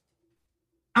acknowledge?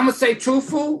 I'm gonna say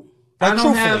truthful.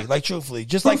 Truthfully,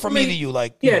 just like from me to you,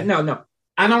 like no.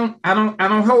 I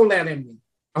don't hold that in me.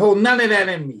 I hold none of that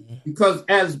in me because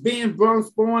as being Bronx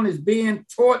born is being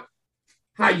taught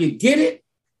how you get it.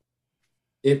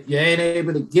 If you ain't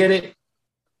able to get it,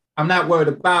 I'm not worried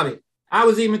about it. I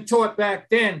was even taught back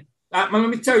then. Let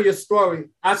me tell you a story.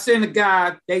 I seen a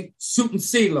guy, they shooting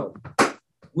CeeLo.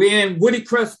 We're in Woody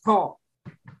Crest Park.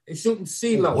 They shooting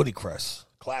CeeLo. Woody Crest,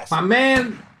 classic. My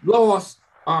man lost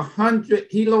 100.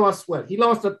 He lost what? He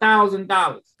lost $1,000.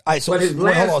 All right, so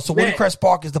hold on. So Woody Crest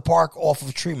Park is the park off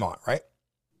of Tremont, right?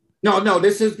 No.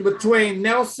 This is between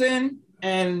Nelson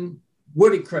and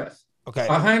Woody Crest. Okay.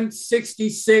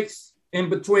 166 in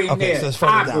between there. So it's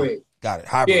hybrid. Down. Got it.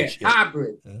 Hybrid. Yeah,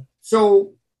 hybrid. Mm-hmm.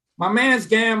 So my man's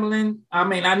gambling. I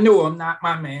mean, I knew him, not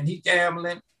my man. He's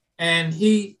gambling, and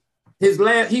he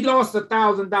lost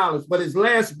 $1,000, but his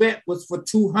last bet was for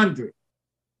 $200.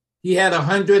 He had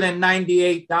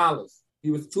 $198.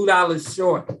 He was $2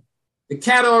 short. The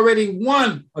cat already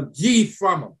won a G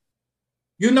from him.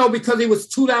 You know, because he was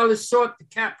 $2 short, the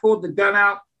cat pulled the gun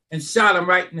out and shot him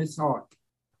right in his heart.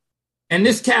 And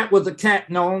this cat was a cat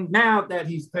known, now that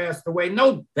he's passed away,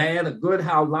 no bad or good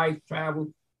how life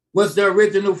traveled, was the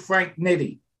original Frank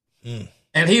Nitti.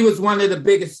 And he was one of the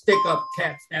biggest stick-up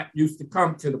cats that used to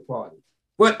come to the party.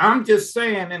 But I'm just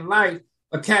saying, in life,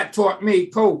 a cat taught me,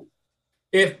 Coke,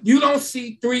 if you don't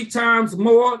see 3 times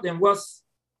more than what's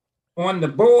on the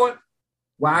board,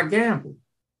 why gamble?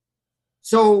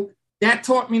 So that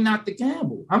taught me not to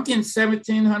gamble. I'm getting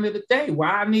 $1,700 a day. Why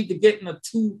I need to get in a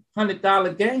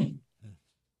 $200 game?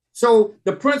 So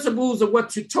the principles of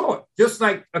what you taught, just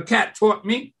like a cat taught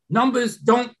me, numbers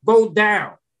don't go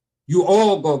down. You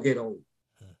all go get old.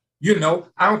 You know,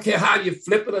 I don't care how you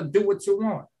flip it or do what you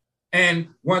want. And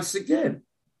once again,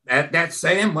 that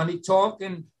saying, money talk,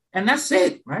 and that's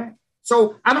it, man.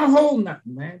 So I don't hold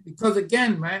nothing, man, because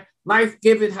again, man, life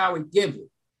give it how it give it.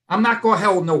 I'm not going to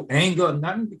hold no anger or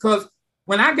nothing because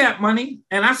when I got money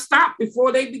and I stopped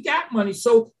before they got money,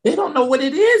 so they don't know what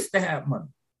it is to have money.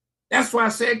 That's why I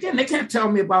say, again, they can't tell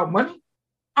me about money.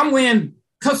 I'm wearing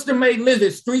custom-made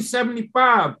lizards,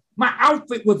 $375. My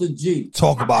outfit was a G.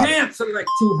 Talk My about pants are like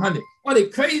 $200. Are they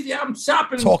crazy? I'm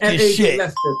shopping Talk at your A.J. shit.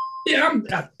 Lester. Yeah, I'm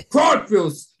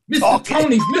Crawford's, Mr.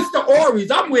 Tony's, Mr.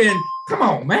 Ori's. I'm wearing, come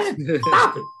on, man.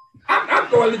 Stop it.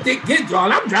 I'm going to get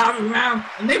drawn. I'm driving around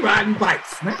and they riding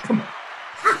bikes, man. Come on.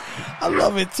 I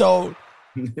love it, Toad.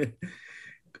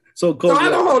 So I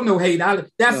don't hold no hate.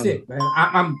 That's it, man.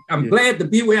 I'm glad to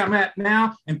be where I'm at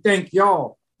now, and thank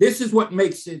y'all. This is what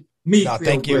makes it me feel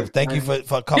thank you. good. Thank you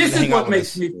for coming. This is what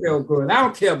makes me feel good. I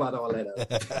don't care about all that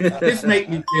other. This makes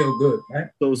me feel good, man.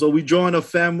 So we drawing a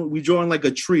family. We drawing like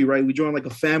a tree, right? We drawing like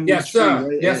a family yes, tree, sir.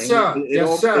 right? Yes,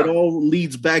 sir. It all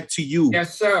leads back to you.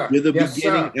 Yes, sir. You're the yes,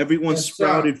 beginning. Sir. Everyone yes,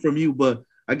 sprouted sir. from you. But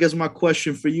I guess my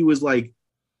question for you is like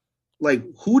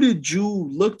who did you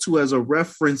look to as a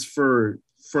reference for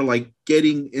like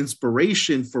getting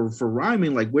inspiration for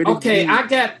rhyming? Like where did you... I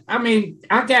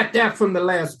got that from the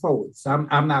Last Poets.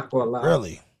 I'm not gonna lie.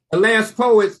 Really? The Last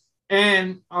Poets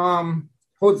and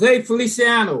Jose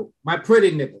Feliciano, my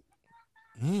pretty nigga.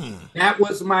 That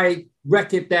was my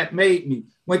record that made me.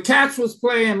 When Cats was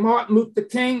playing Martin Luther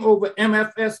King over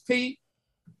MFSP,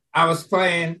 I was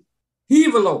playing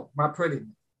Hevalo, my pretty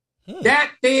nigga.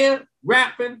 That there,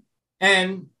 rapping,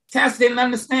 and Cats didn't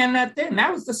understand that then.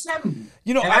 That was the 70s.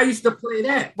 You know, and I used to play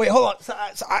that. Wait, hold on. So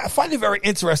I find it very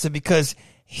interesting because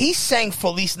he sang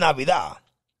Feliz Navidad,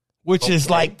 which is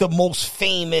like the most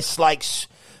famous like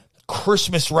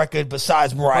Christmas record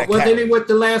besides Mariah Carey. Wasn't he with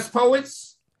the Last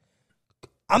Poets?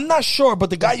 I'm not sure, but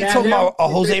the guy you're talking about,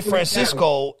 Jose Francisco,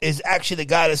 Francisco, is actually the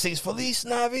guy that sings Feliz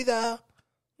Navidad.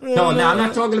 No, I'm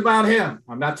not talking about him.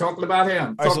 I'm talking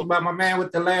about my man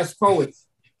with the Last Poets.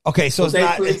 Okay, so Jose it's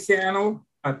not Feliciano.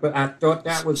 I thought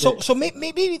that was it. So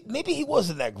maybe he was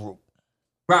in that group.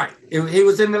 Right. He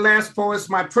was in the Last Poets,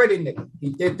 my pretty nigga. He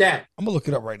did that. I'm gonna look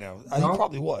it up right now. He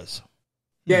probably was.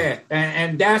 Yeah,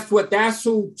 and that's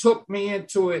who took me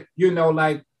into it, you know,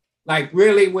 like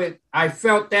really I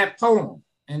felt that poem.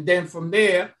 And then from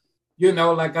there, you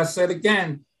know, like I said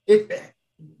again,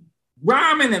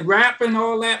 rhyming and rapping,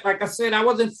 all that, like I said, I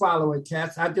wasn't following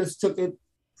Cats. I just took it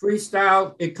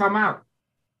freestyle, it come out.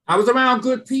 I was around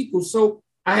good people. So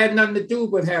I had nothing to do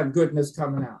but have goodness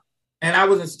coming out. And I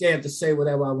wasn't scared to say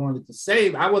whatever I wanted to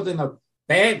say. I wasn't a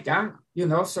bad guy,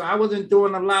 so I wasn't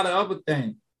doing a lot of other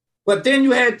things. But then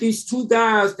you had these two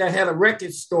guys that had a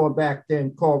record store back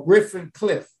then called Riff and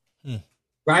Cliff,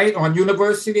 right, on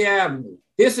University Avenue.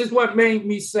 This is what made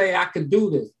me say I could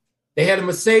do this. They had a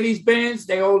Mercedes-Benz.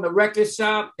 They owned a record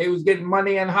shop. They was getting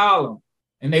money in Harlem.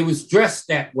 And they was dressed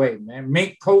that way, man.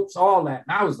 Mink coats, all that.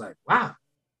 And I was like, wow,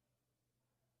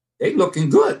 they looking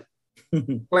good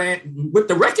playing with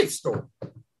the record store.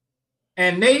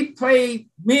 And they played,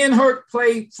 me and Herc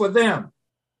played for them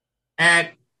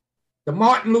at the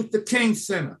Martin Luther King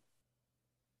Center.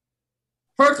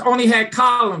 Herc only had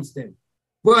columns then,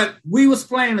 but we was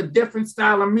playing a different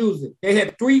style of music. They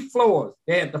had 3 floors.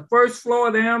 They had the first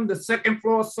floor, them, the second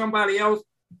floor, somebody else,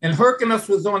 and Herc and us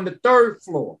was on the 3rd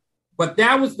floor. But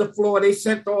that was the floor they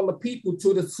sent all the people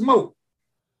to smoke.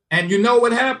 And you know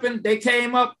what happened? They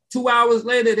came up 2 hours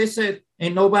later. They said,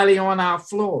 ain't nobody on our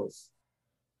floors.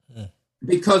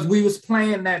 Because we was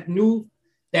playing that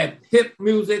hip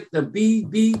music, the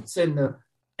beats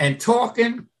and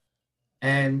talking.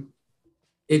 And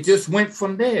it just went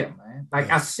from there, man. Like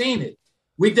I seen it.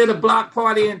 We did a block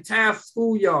party in Taft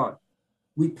Schoolyard.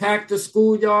 We packed the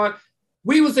schoolyard.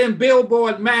 We was in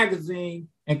Billboard magazine,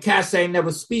 and Cass ain't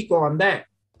never speak on that.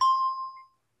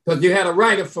 Because you had a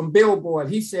writer from Billboard.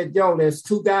 He said, yo, there's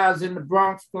 2 guys in the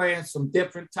Bronx playing some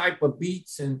different type of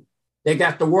beats, and they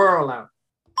got the world out.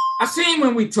 I seen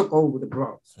when we took over the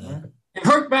Bronx, man. And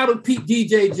Herc battled Pete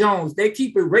DJ Jones. They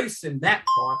keep erasing that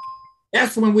part.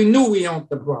 That's when we knew we owned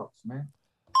the Bronx, man.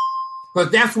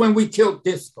 Because that's when we killed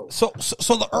disco. So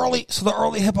the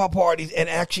early hip hop parties, and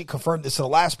actually confirmed this. So the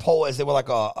last poll is they were like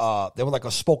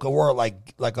a spoken word,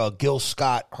 like a Gil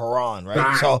Scott Heron, right?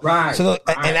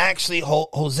 And actually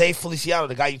Jose Feliciano,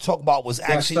 the guy you talk about, was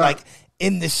actually like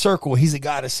in this circle. He's a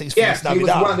guy that sings Feliz Navidad. He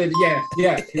was one of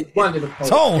the, he was one of the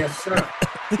poets. Yes, sir.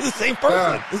 This is the same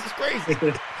person. This is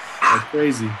crazy. That's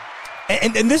crazy.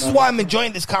 And this is why I'm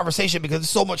enjoying this conversation, because there's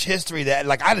so much history that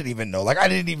I didn't even know. I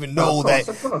didn't even know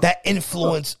that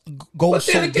influence goes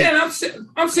so deep. But then again,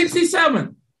 I'm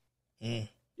 67.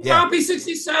 I'll be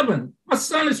 67. My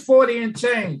son is 40 and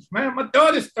change, man. My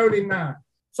daughter's 39.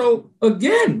 So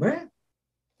again, man,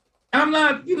 I'm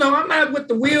not with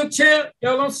the wheelchair.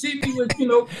 Y'all don't see me with,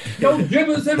 no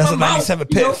dribbles in my mouth. That's a 97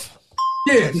 Piff.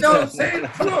 Yeah, you know what I'm saying?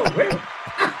 Come on, man.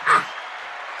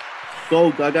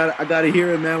 Folk, I gotta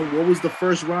hear it, man. What was the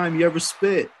first rhyme you ever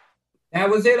spit? That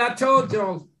was it. I told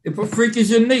you, if a freak is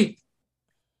unique.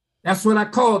 That's what I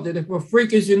called it. If a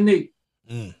freak is unique.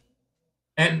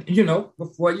 And,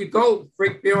 before you go,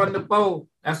 freak be on the bowl.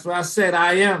 That's why I said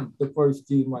I am the first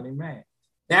G Money man.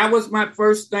 That was my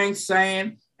first thing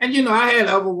saying. And, I had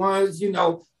other ones,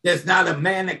 there's not a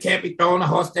man that can't be thrown, a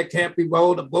horse that can't be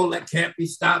rolled, a bull that can't be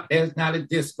stopped. There's not a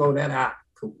disco that I,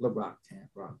 Kukla Rock, can't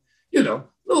rock.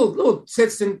 Little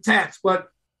tits and tats. But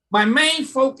my main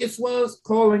focus was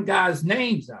calling guys'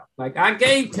 names out. Like I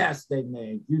gave cats their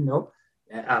names,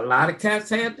 A lot of cats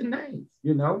had the names,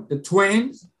 the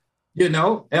twins,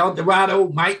 El Dorado,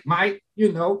 Mike,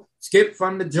 Skip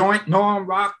from the Joint, Norm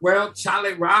Rockwell,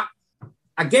 Charlie Rock.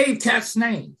 I gave cats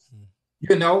names,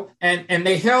 and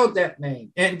they held that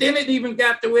name. And then it even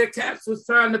got to where cats was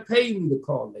trying to pay me to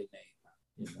call their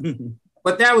name out,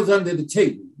 But that was under the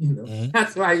table,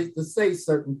 That's why I used to say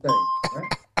certain things,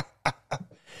 right?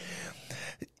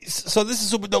 So this is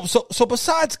super dope. So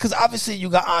besides, because obviously you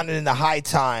got honored in the High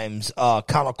Times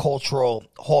Countercultural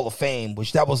Hall of Fame,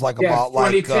 which that was about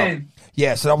 2010.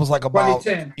 So that was about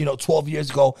 2010. 12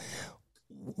 years ago.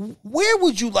 Where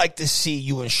would you like to see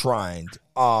you enshrined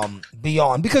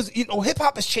beyond? Because hip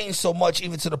hop has changed so much,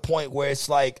 even to the point where it's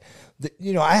like,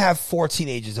 I have 4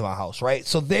 teenagers in my house, right?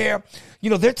 So they're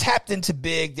tapped into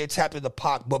Big, they're tapped into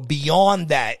Pac, but beyond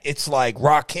that, it's like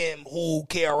Rakim, who,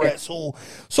 KRS, who.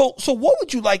 So what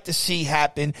would you like to see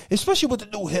happen, especially with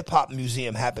the new hip hop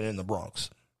museum happening in the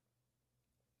Bronx?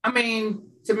 I mean,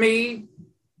 to me,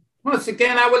 once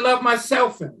again, I would love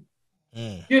myself in.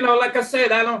 Like I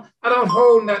said, I don't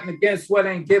hold nothing against what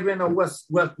ain't given or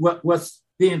what's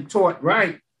being taught,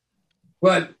 right?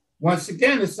 But once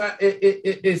again, it's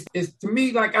to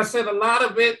me, like I said, a lot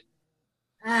of it,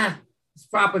 it's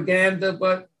propaganda,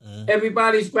 but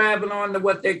everybody's grabbing on to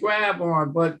what they grab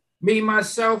on. But me,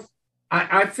 myself,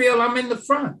 I feel I'm in the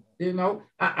front,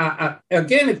 I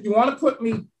again, if you want to put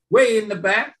me way in the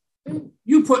back,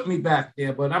 you put me back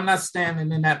there, but I'm not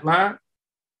standing in that line.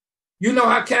 You know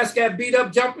how cats got beat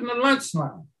up jumping the lunch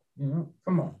line.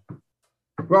 Come on.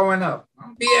 Growing up.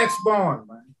 I'm BX born,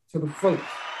 man, to the fullest.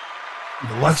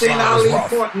 I seen Ali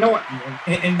Fort Norton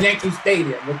in Yankee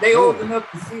Stadium. But they old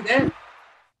enough to see that.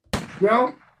 You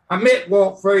know, I met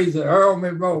Walt Frazier, Earl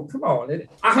Monroe. Come on.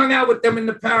 I hung out with them in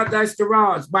the Paradise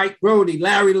Garage. Mike Brody,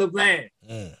 Larry Levan.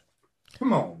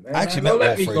 Come on, man. I actually met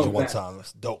Walt Frazier one time.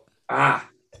 That's dope.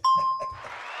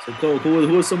 So, Cole,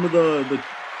 who are some of the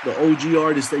OG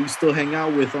artists that you still hang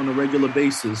out with on a regular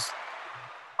basis?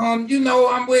 You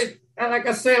know, I'm with, like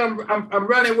I said, I'm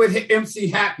running with MC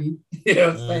Happy. You know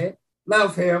what I'm saying?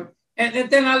 Love him. And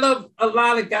then I love a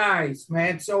lot of guys,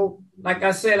 man. So, like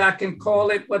I said, I can call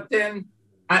it, but then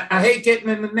I hate getting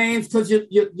in the names because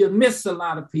you miss a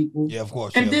lot of people. Yeah, of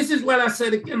course. And this is what I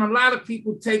said again. A lot of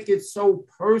people take it so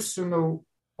personal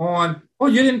on, oh,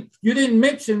 you didn't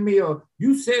mention me, or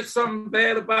you said something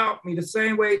bad about me. The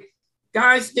same way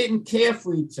guys didn't care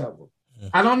for each other.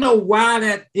 I don't know why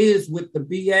that is with the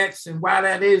BX and why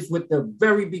that is with the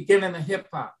very beginning of hip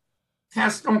hop.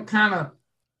 Cats don't kind of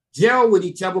gel with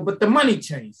each other, but the money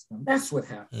changed them. That's what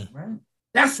happened, right?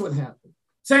 That's what happened.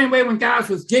 Same way when guys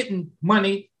was getting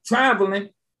money, traveling,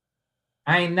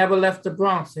 I ain't never left the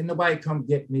Bronx. Ain't nobody come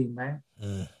get me, man.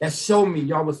 That showed me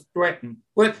y'all was threatened,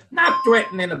 but not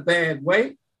threatened in a bad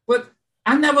way. But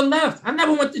I never left. I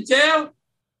never went to jail.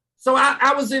 So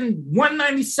I was in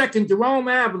 192nd Jerome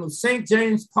Avenue, St.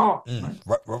 James Park.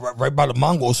 Right by the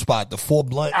Mongo spot, the four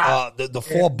blunt, the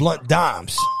four blunt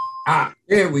dimes.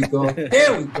 There we go.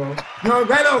 There we go. No,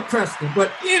 right on Creston.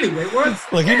 But anyway,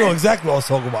 look, you know exactly what I was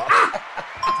talking about.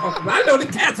 I know the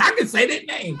cats. I can say their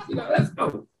names. You know, let's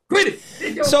go. Quit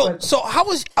it. So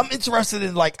I'm interested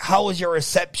in, like, how was your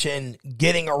reception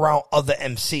getting around other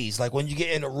MCs? Like when you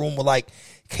get in a room with like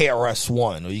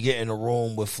KRS-One, or you get in a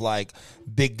room with like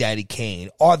Big Daddy Kane,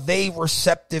 are they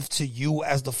receptive to you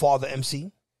as the father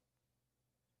MC?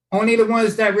 Only the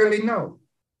ones that really know.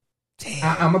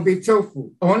 I'm going to be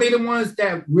truthful. Only the ones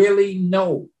that really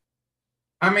know.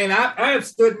 I mean, I have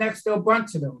stood next to a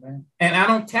bunch of them, man. And I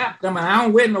don't tap them, and I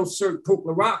don't wear no shirt, Coke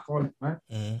LaRock on it,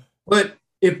 man. But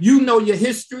if you know your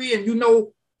history and you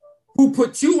know who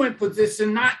put you in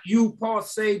position, not you, Paul,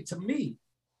 say to me,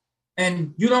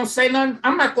 and you don't say nothing,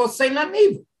 I'm not going to say nothing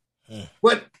either.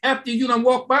 But after you done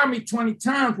walk by me 20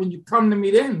 times, when you come to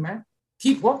me then, man,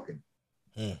 keep walking.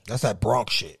 That's that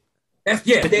Bronx shit. That's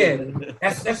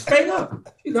That's straight up.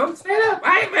 You know, straight up.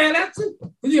 I ain't mad at you.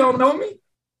 You don't know me.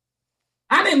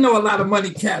 I didn't know a lot of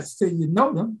money cats till you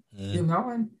know them. You know,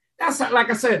 and that's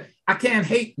like I said, I can't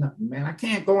hate nothing, man. I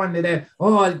can't go into that.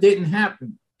 Oh, it didn't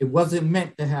happen. It wasn't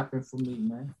meant to happen for me,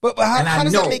 man. But how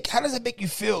does it make you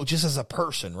feel just as a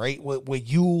person, right? Where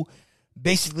you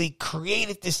basically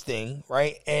created this thing,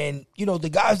 right? And you know, the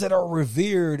guys that are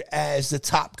revered as the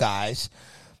top guys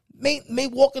may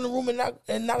walk in the room and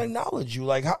not acknowledge you.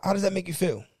 Like, how does that make you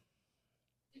feel?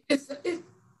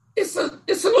 It's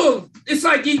a little. It's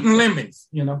like eating lemons,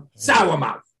 you know, sour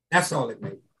mouth. That's all it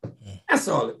makes. That's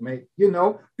all it makes, you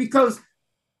know, because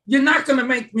you're not gonna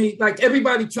make me like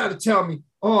everybody try to tell me.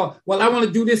 Oh, well, I want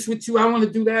to do this with you. I want to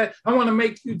do that. I want to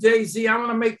make you Jay-Z. I want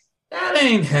to make that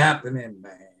ain't happening,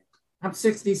 man. I'm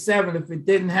 67. If it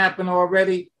didn't happen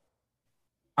already,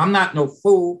 I'm not no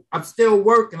fool. I'm still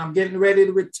working. I'm getting ready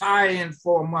to retire in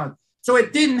 4 months. So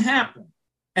it didn't happen.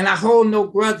 And I hold no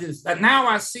grudges. And now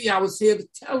I see I was here to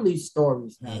tell these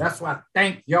stories now. That's why I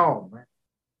thank y'all, man.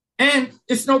 And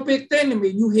it's no big thing to me.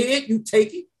 You hear it, you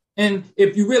take it. And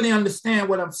if you really understand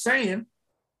what I'm saying,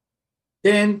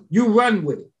 then you run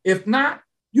with it. If not,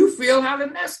 you feel how the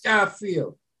next guy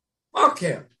feel. Fuck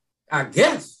him, I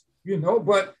guess, you know,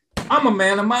 but I'm a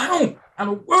man of my own. I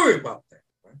don't worry about that.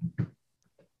 Right?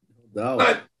 No.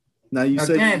 But now you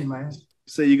man.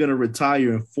 Say you're gonna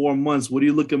retire in 4 months. What are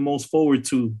you looking most forward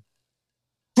to?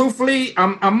 Truthfully,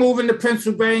 I'm moving to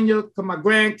Pennsylvania because my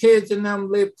grandkids and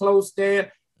them live close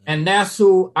there. And that's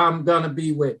who I'm gonna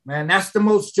be with, man. That's the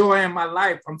most joy in my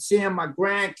life. I'm seeing my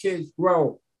grandkids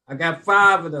grow. I got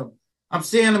 5 of them. I'm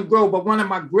seeing them grow. But one of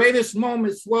my greatest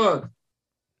moments was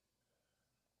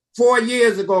 4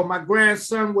 years ago. My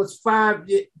grandson was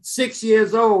 6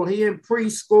 years old. He in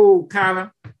preschool, kind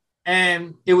of.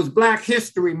 And it was Black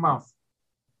History Month.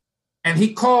 And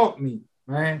he called me,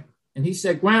 man. And he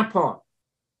said, Grandpa,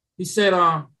 he said,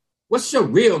 what's your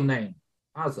real name?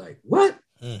 I was like, what?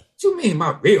 What you mean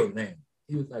my real name?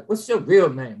 He was like, what's your real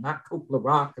name? Not Coke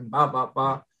LaRock and blah, blah,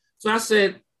 blah. So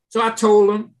I told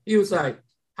him. He was like,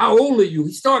 how old are you?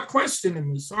 He started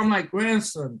questioning me. So I'm like,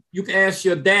 grandson, you can ask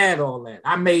your dad all that.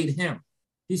 I made him.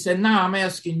 He said, nah, I'm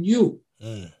asking you.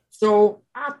 So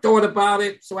I thought about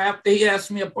it. So after he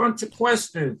asked me a bunch of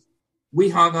questions, we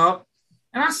hung up.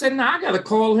 And I said, nah, I got to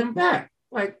call him back.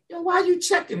 Like, yo, why are you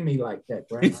checking me like that,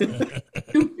 grandson?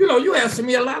 you asking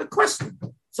me a lot of questions.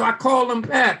 So I called him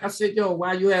back. I said, yo,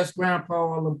 why you ask Grandpa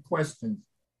all them questions?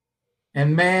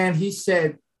 And man, he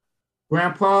said,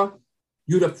 Grandpa,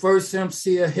 You the first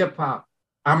MC of hip hop.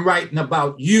 I'm writing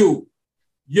about you.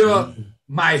 You're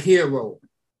my hero.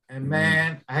 And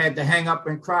man, I had to hang up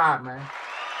and cry, man.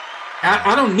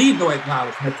 I don't need no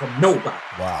acknowledgement from nobody.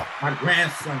 Wow. My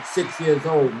grandson, 6 years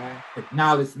old, man,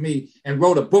 acknowledged me and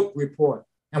wrote a book report.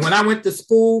 And when I went to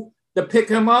school to pick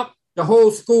him up, the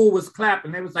whole school was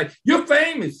clapping. They was like, "You're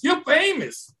famous. You're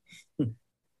famous."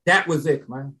 That was it,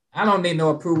 man. I don't need no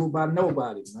approval by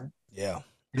nobody, man. Yeah.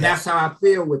 And that's how I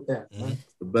feel with that, man.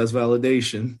 The best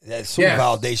validation. That's super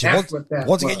validation.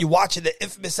 Once again, was. you're watching the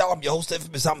Infamous Album. Your host, the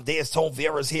Infamous Album, Dance Tone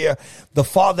Vieira's here. The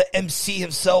father MC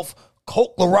himself,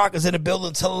 Coke LaRock, is in the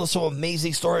building telling us some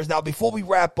amazing stories. Now, before we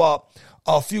wrap up,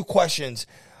 a few questions.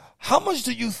 How much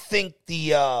do you think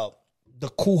the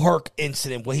Kool Herc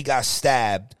incident where he got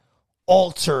stabbed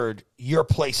altered your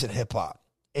place in hip-hop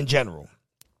in general?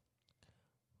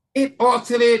 It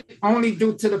altered it only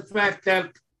due to the fact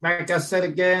that, like I said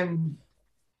again,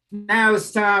 now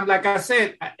it's time, like I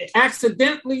said,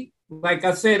 accidentally, like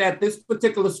I said, at this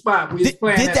particular spot, we was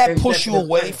playing. Did that push you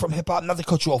away from hip-hop? Not to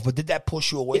cut you off, but did that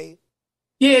push you away?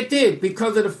 Yeah, it did,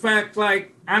 because of the fact,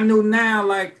 like, I knew now,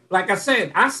 like I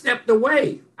said, I stepped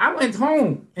away. I went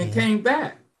home and came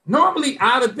back. Normally,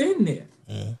 I'd have been there.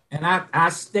 And I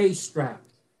stayed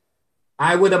strapped.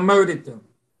 I would have murdered them.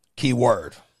 Key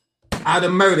word. I'd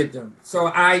have murdered them. So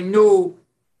I knew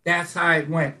that's how it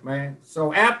went, man.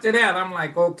 So after that, I'm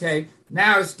like, okay,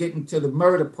 now it's getting to the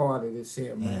murder part of this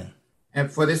here, man.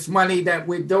 And for this money that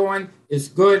we're doing, it's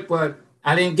good, but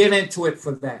I didn't get into it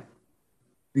for that.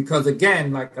 Because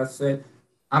again, like I said,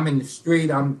 I'm in the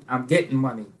street, I'm getting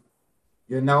money,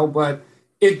 you know, but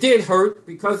it did hurt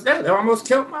because that almost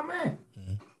killed my man.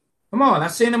 Come on, I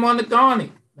seen him on the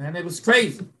Donnie, man, it was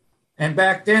crazy. And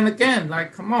back then again,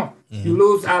 like, come on,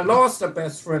 I lost a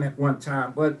best friend at one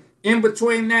time, but in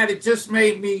between that, it just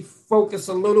made me focus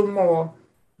a little more,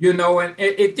 you know, and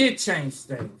it did change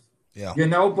things, you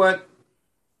know, but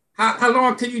how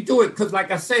long can you do it? Because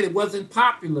like I said, it wasn't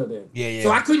popular then. Yeah.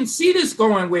 So I couldn't see this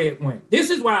going where it went.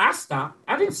 This is why I stopped.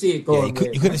 I didn't see it going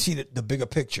you couldn't see the bigger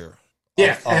picture.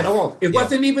 At all. It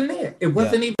wasn't even there. It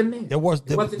wasn't even there. There was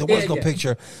no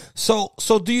picture.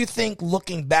 So do you think,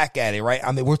 looking back at it, right?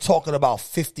 I mean, we're talking about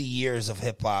 50 years of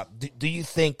hip hop. Do you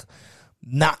think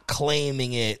not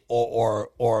claiming it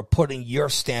or putting your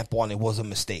stamp on it was a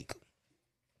mistake?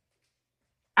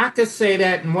 I could say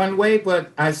that in one way,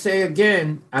 but I say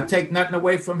again, I take nothing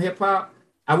away from hip hop.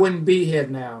 I wouldn't be here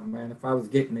now, man, if I was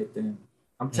getting it then.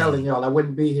 I'm telling y'all, I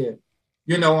wouldn't be here.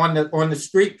 You know, on the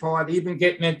street part, even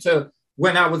getting into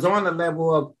when I was on the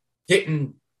level of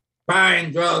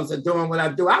buying drugs or doing what I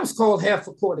do, I was called half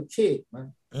a quarter kid,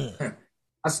 man.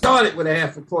 I started with a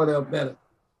half a quarter or better.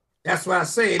 That's why I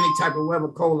say any type of weather,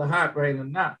 cold or hot, rain or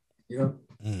not, you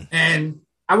know. And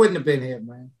I wouldn't have been here,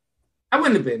 man. I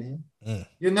wouldn't have been here.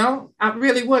 You know, I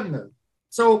really wouldn't have.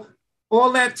 So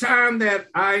all that time that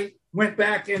I went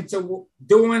back into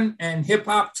doing and hip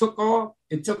hop took off,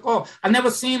 it took off. I never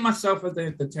seen myself as an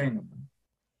entertainer, man.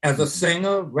 As a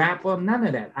singer, rapper, none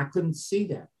of that. I couldn't see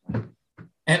that. Man.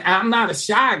 And I'm not a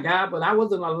shy guy, but I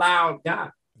wasn't a loud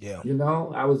guy. Yeah. You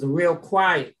know, I was a real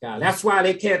quiet guy. That's why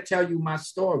they can't tell you my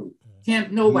story.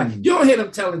 Can't nobody. You don't hear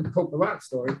them telling the Coke LaRock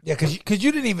story. Yeah, because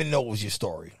you didn't even know it was your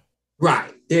story.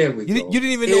 Right. There we go. You didn't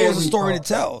even know it was a story to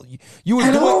tell.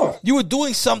 You were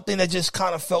doing something that just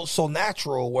kind of felt so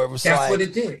natural, where it was That's what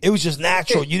it did. It was just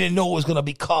natural. You didn't know it was going to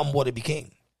become what it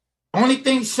became. Only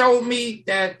thing showed me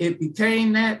that it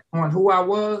became that on who I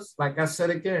was, like I said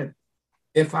again,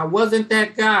 if I wasn't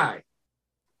that guy,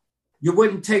 you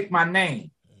wouldn't take my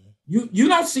name. You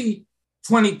don't see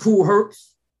 20 Kool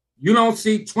Hercs. You don't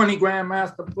see 20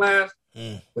 Grandmaster Flash.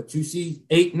 But you see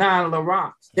 8, 9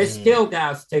 LaRocks. There's still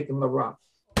guys taking LaRock.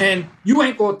 And you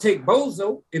ain't going to take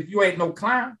Bozo if you ain't no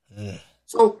clown.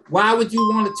 So why would you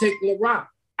want to take LaRock?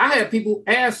 I had people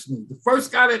ask me. The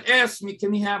first guy that asked me,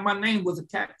 can he have my name, was a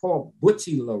cat called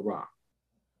Butchie LaRock.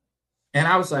 And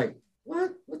I was like,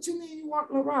 what? What you mean you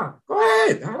want LaRock? Go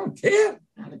ahead. I don't care.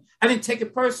 I didn't take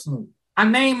it personally. I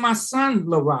named my son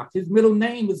LaRock. His middle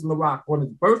name is LaRock on his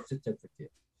birth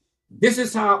certificate. This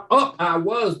is how up I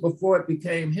was before it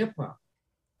became hip hop.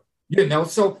 You know,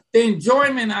 so the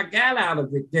enjoyment I got out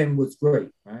of it then was great,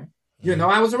 right? You know,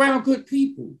 I was around good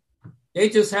people. They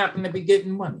just happened to be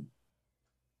getting money.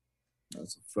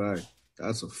 That's a fact.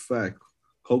 That's a fact.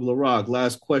 Coke LaRock,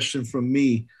 last question from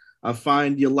me. I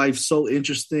find your life so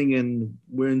interesting and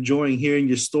we're enjoying hearing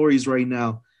your stories right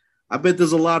now. I bet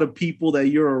there's a lot of people that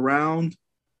you're around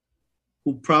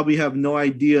who probably have no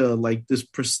idea, like, this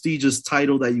prestigious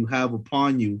title that you have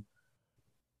upon you.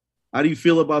 How do you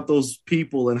feel about those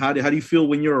people, and how do you feel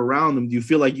when you're around them? Do you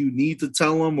feel like you need to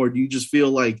tell them, or do you just feel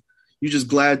like you're just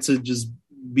glad to just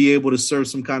be able to serve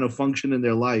some kind of function in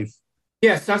their life.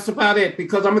 Yes, that's about it.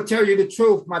 Because I'm going to tell you the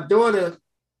truth. My daughter,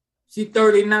 she's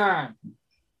 39.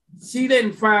 She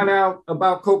didn't find out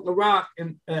about Coke La Rock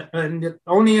and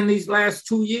only in these last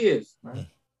 2 years. Right?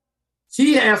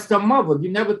 She asked her mother,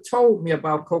 you never told me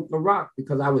about Coke La Rock,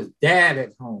 because I was dad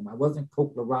at home. I wasn't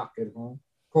Coke La Rock at home.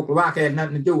 Coke La Rock had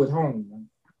nothing to do with home. Right?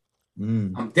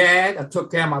 I'm dad. I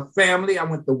took care of my family. I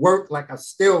went to work like I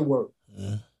still work.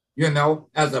 You know,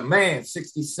 as a man,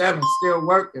 67, still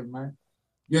working, man.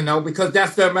 You know, because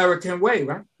that's the American way,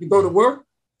 right? You go to work,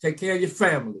 take care of your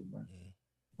family, man.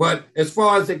 But as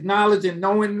far as acknowledging,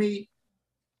 knowing me,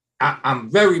 I'm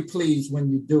very pleased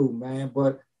when you do, man.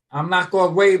 But I'm not going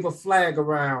to wave a flag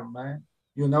around, man.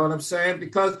 You know what I'm saying?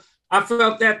 Because I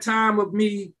felt that time of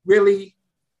me really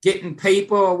getting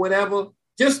paper or whatever,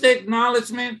 just the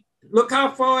acknowledgement. Look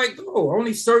how far it go.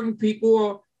 Only certain people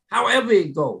or however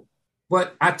it go.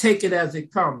 But I take it as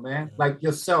it come, man. Like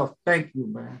yourself. Thank you,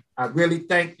 man. I really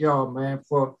thank y'all, man,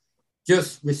 for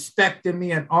just respecting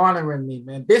me and honoring me,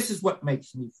 man. This is what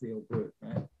makes me feel good,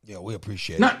 man. Yeah, we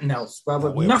appreciate Nothing else, brother.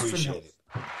 We Nothing appreciate else.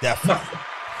 it. Definitely.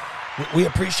 We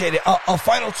appreciate it.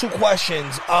 Final two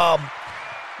questions.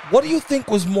 What do you think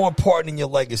was more important in your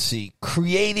legacy?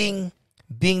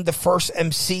 Being the first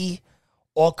MC,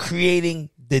 or creating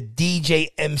the DJ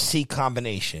MC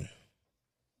combination?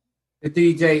 The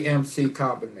DJ MC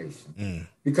combination.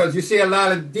 Because you see a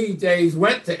lot of DJs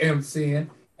went to MCing,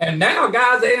 and now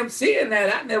guys are MCing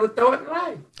that. I never thought in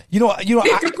life.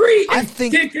 Kid Capri, I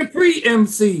think Kid Capri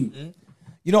MC.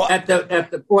 At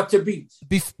the Orchard Beach.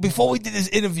 Before we did this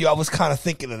interview, I was kind of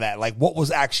thinking of that. Like, what was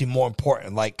actually more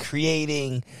important? Like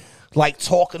creating, like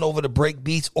talking over the break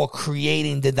beats, or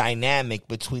creating the dynamic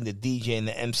between the DJ and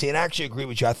the MC? And I actually agree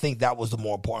with you. I think that was the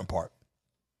more important part.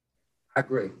 I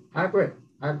agree.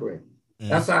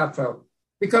 That's how I felt.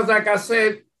 Because like I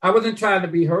said, I wasn't trying to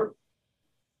be hurt.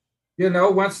 You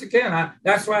know, once again,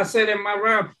 that's why I said in my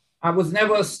round, I was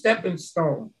never a stepping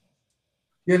stone.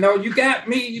 You know, you got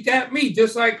me.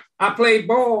 Just like I played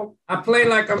ball. I play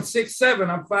like I'm 6'7",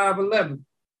 I'm 5'11".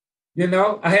 You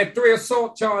know, I had 3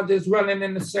 assault charges running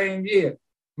in the same year.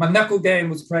 My knuckle game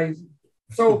was crazy.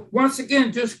 So once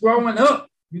again, just growing up,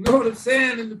 you know what I'm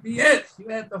saying? In the BS, you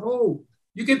had the whole.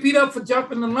 You get beat up for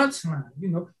jumping the lunch line. You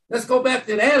know, let's go back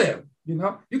to that era. You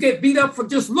know, you get beat up for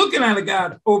just looking at a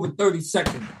guy over 30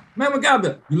 seconds. Man, what guy,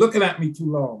 you're looking at me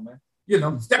too long, man. You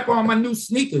know, step on my new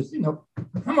sneakers. You know,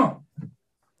 come on.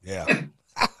 Yeah.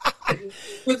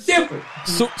 It's different.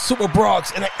 Super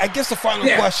Bronx. And I guess the final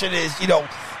question is, you know,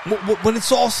 when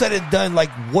it's all said and done, like,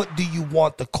 what do you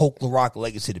want the Coke La Rock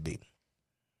legacy to be?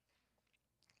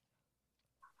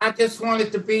 I just want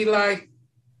it to be like,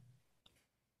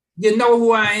 you know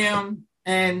who I am.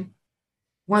 And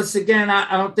once again,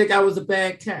 I don't think I was a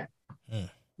bad cat.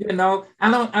 You know,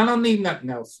 I don't need nothing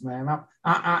else, man.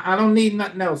 I don't need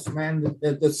nothing else, man,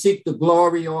 to seek the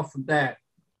glory off of that.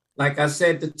 Like I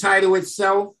said, the title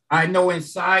itself, I know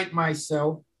inside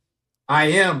myself, I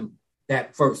am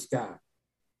that first guy.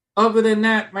 Other than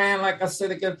that, man, like I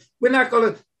said again, we're not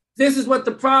going to, this is what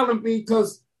the problem be,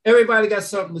 because everybody got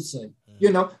something to say.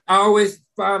 You know, I always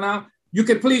found out you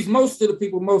can please most of the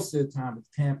people most of the time, but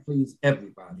you can't please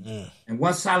everybody. And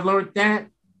once I learned that,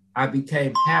 I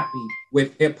became happy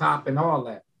with hip hop and all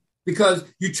that, because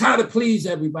you try to please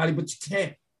everybody, but you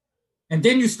can't. And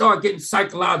then you start getting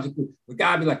psychological. The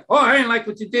guy be like, oh, I ain't like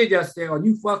what you did yesterday, or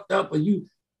you fucked up, or you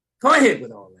go ahead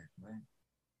with all that, man.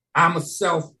 I'm a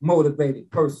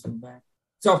self-motivated person, man.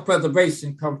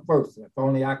 Self-preservation comes first. If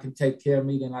only I can take care of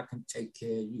me, then I can take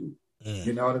care of you.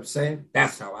 You know what I'm saying?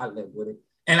 That's how I live with it.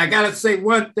 And I got to say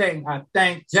one thing. I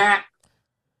thank Jack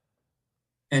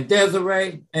and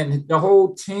Desiree and the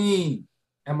whole team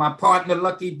and my partner,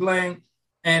 Lucky Bling,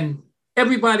 and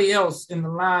everybody else in the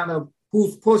line of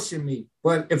who's pushing me.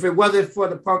 But if it wasn't for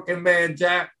the Punkin Man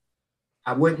Jack,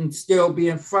 I wouldn't still be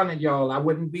in front of y'all. I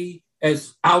wouldn't be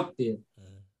as out there.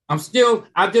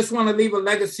 I just want to leave a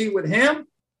legacy with him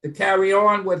to carry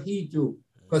on what he do,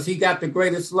 because he got the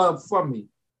greatest love for me.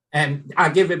 And I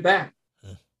give it back.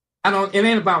 It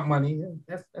ain't about money.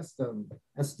 That's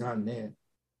done there.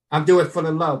 I do it for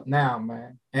the love now,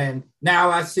 man. And now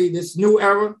I see this new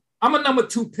era. I'm a number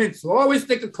 2 pencil. I always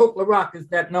think of Coke La Rock as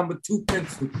that number 2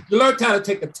 pencil. You learn how to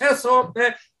take a test off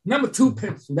that. Number 2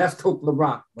 pencil. That's Coke La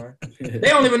Rock, man. They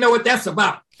don't even know what that's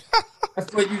about.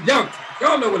 That's what you young. You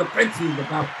don't know what a pencil is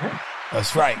about, man.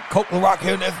 That's right. Coke La Rock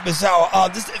here in the Infamous Hour.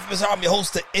 This is the Infamous Hour. I'm your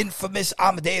host, the Infamous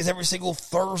Amadeus, every single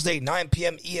Thursday, 9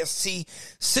 p.m. EST,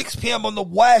 6 p.m. on the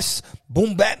West.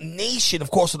 Boom Bap Nation, of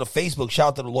course, on the Facebook. Shout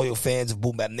out to the loyal fans of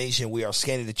Boom Bap Nation. We are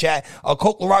scanning the chat.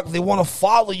 Coke La Rock, if they want to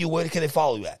follow you, where can they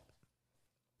follow you at?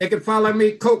 They can follow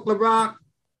me, Coke LaRock,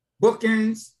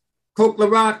 bookings, Coke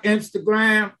LaRock,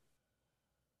 Instagram,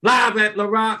 live at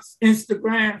LaRock's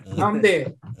Instagram. I'm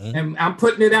there. And I'm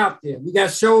putting it out there. We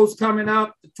got shows coming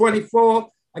up the 24th.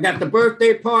 I got the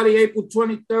birthday party April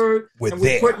 23rd.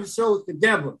 We're putting shows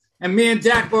together. And me and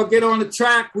Jack will get on the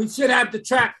track. We should have the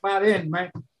track by then,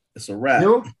 man. It's a wrap.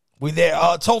 We there.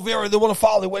 Tone Viera, they want to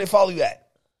follow you. Where they follow you at?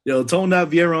 Yo,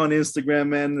 Tone.Viera on Instagram,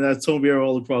 man. That's Tone Viera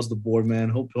all across the board, man.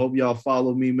 Hope y'all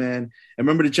follow me, man. And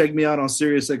remember to check me out on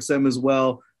SiriusXM as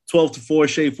well. 12 to 4,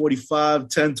 Shade 45,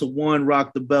 10 to 1,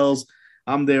 Rock the Bells.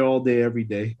 I'm there all day, every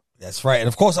day. That's right. And,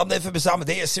 of course, I'm the infamous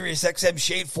Amadeus, SiriusXM,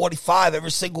 Shade 45,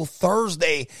 every single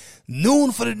Thursday,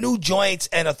 noon for the new joints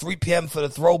and 3 p.m. for the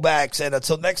throwbacks. And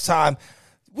until next time,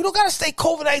 we don't got to stay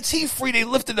COVID-19 free. They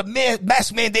lifted the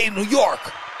mask mandate in New York.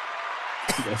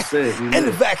 That's it. And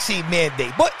the vaccine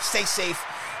mandate. But stay safe,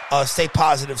 stay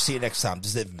positive. See you next time. This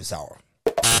is the Infamous Hour.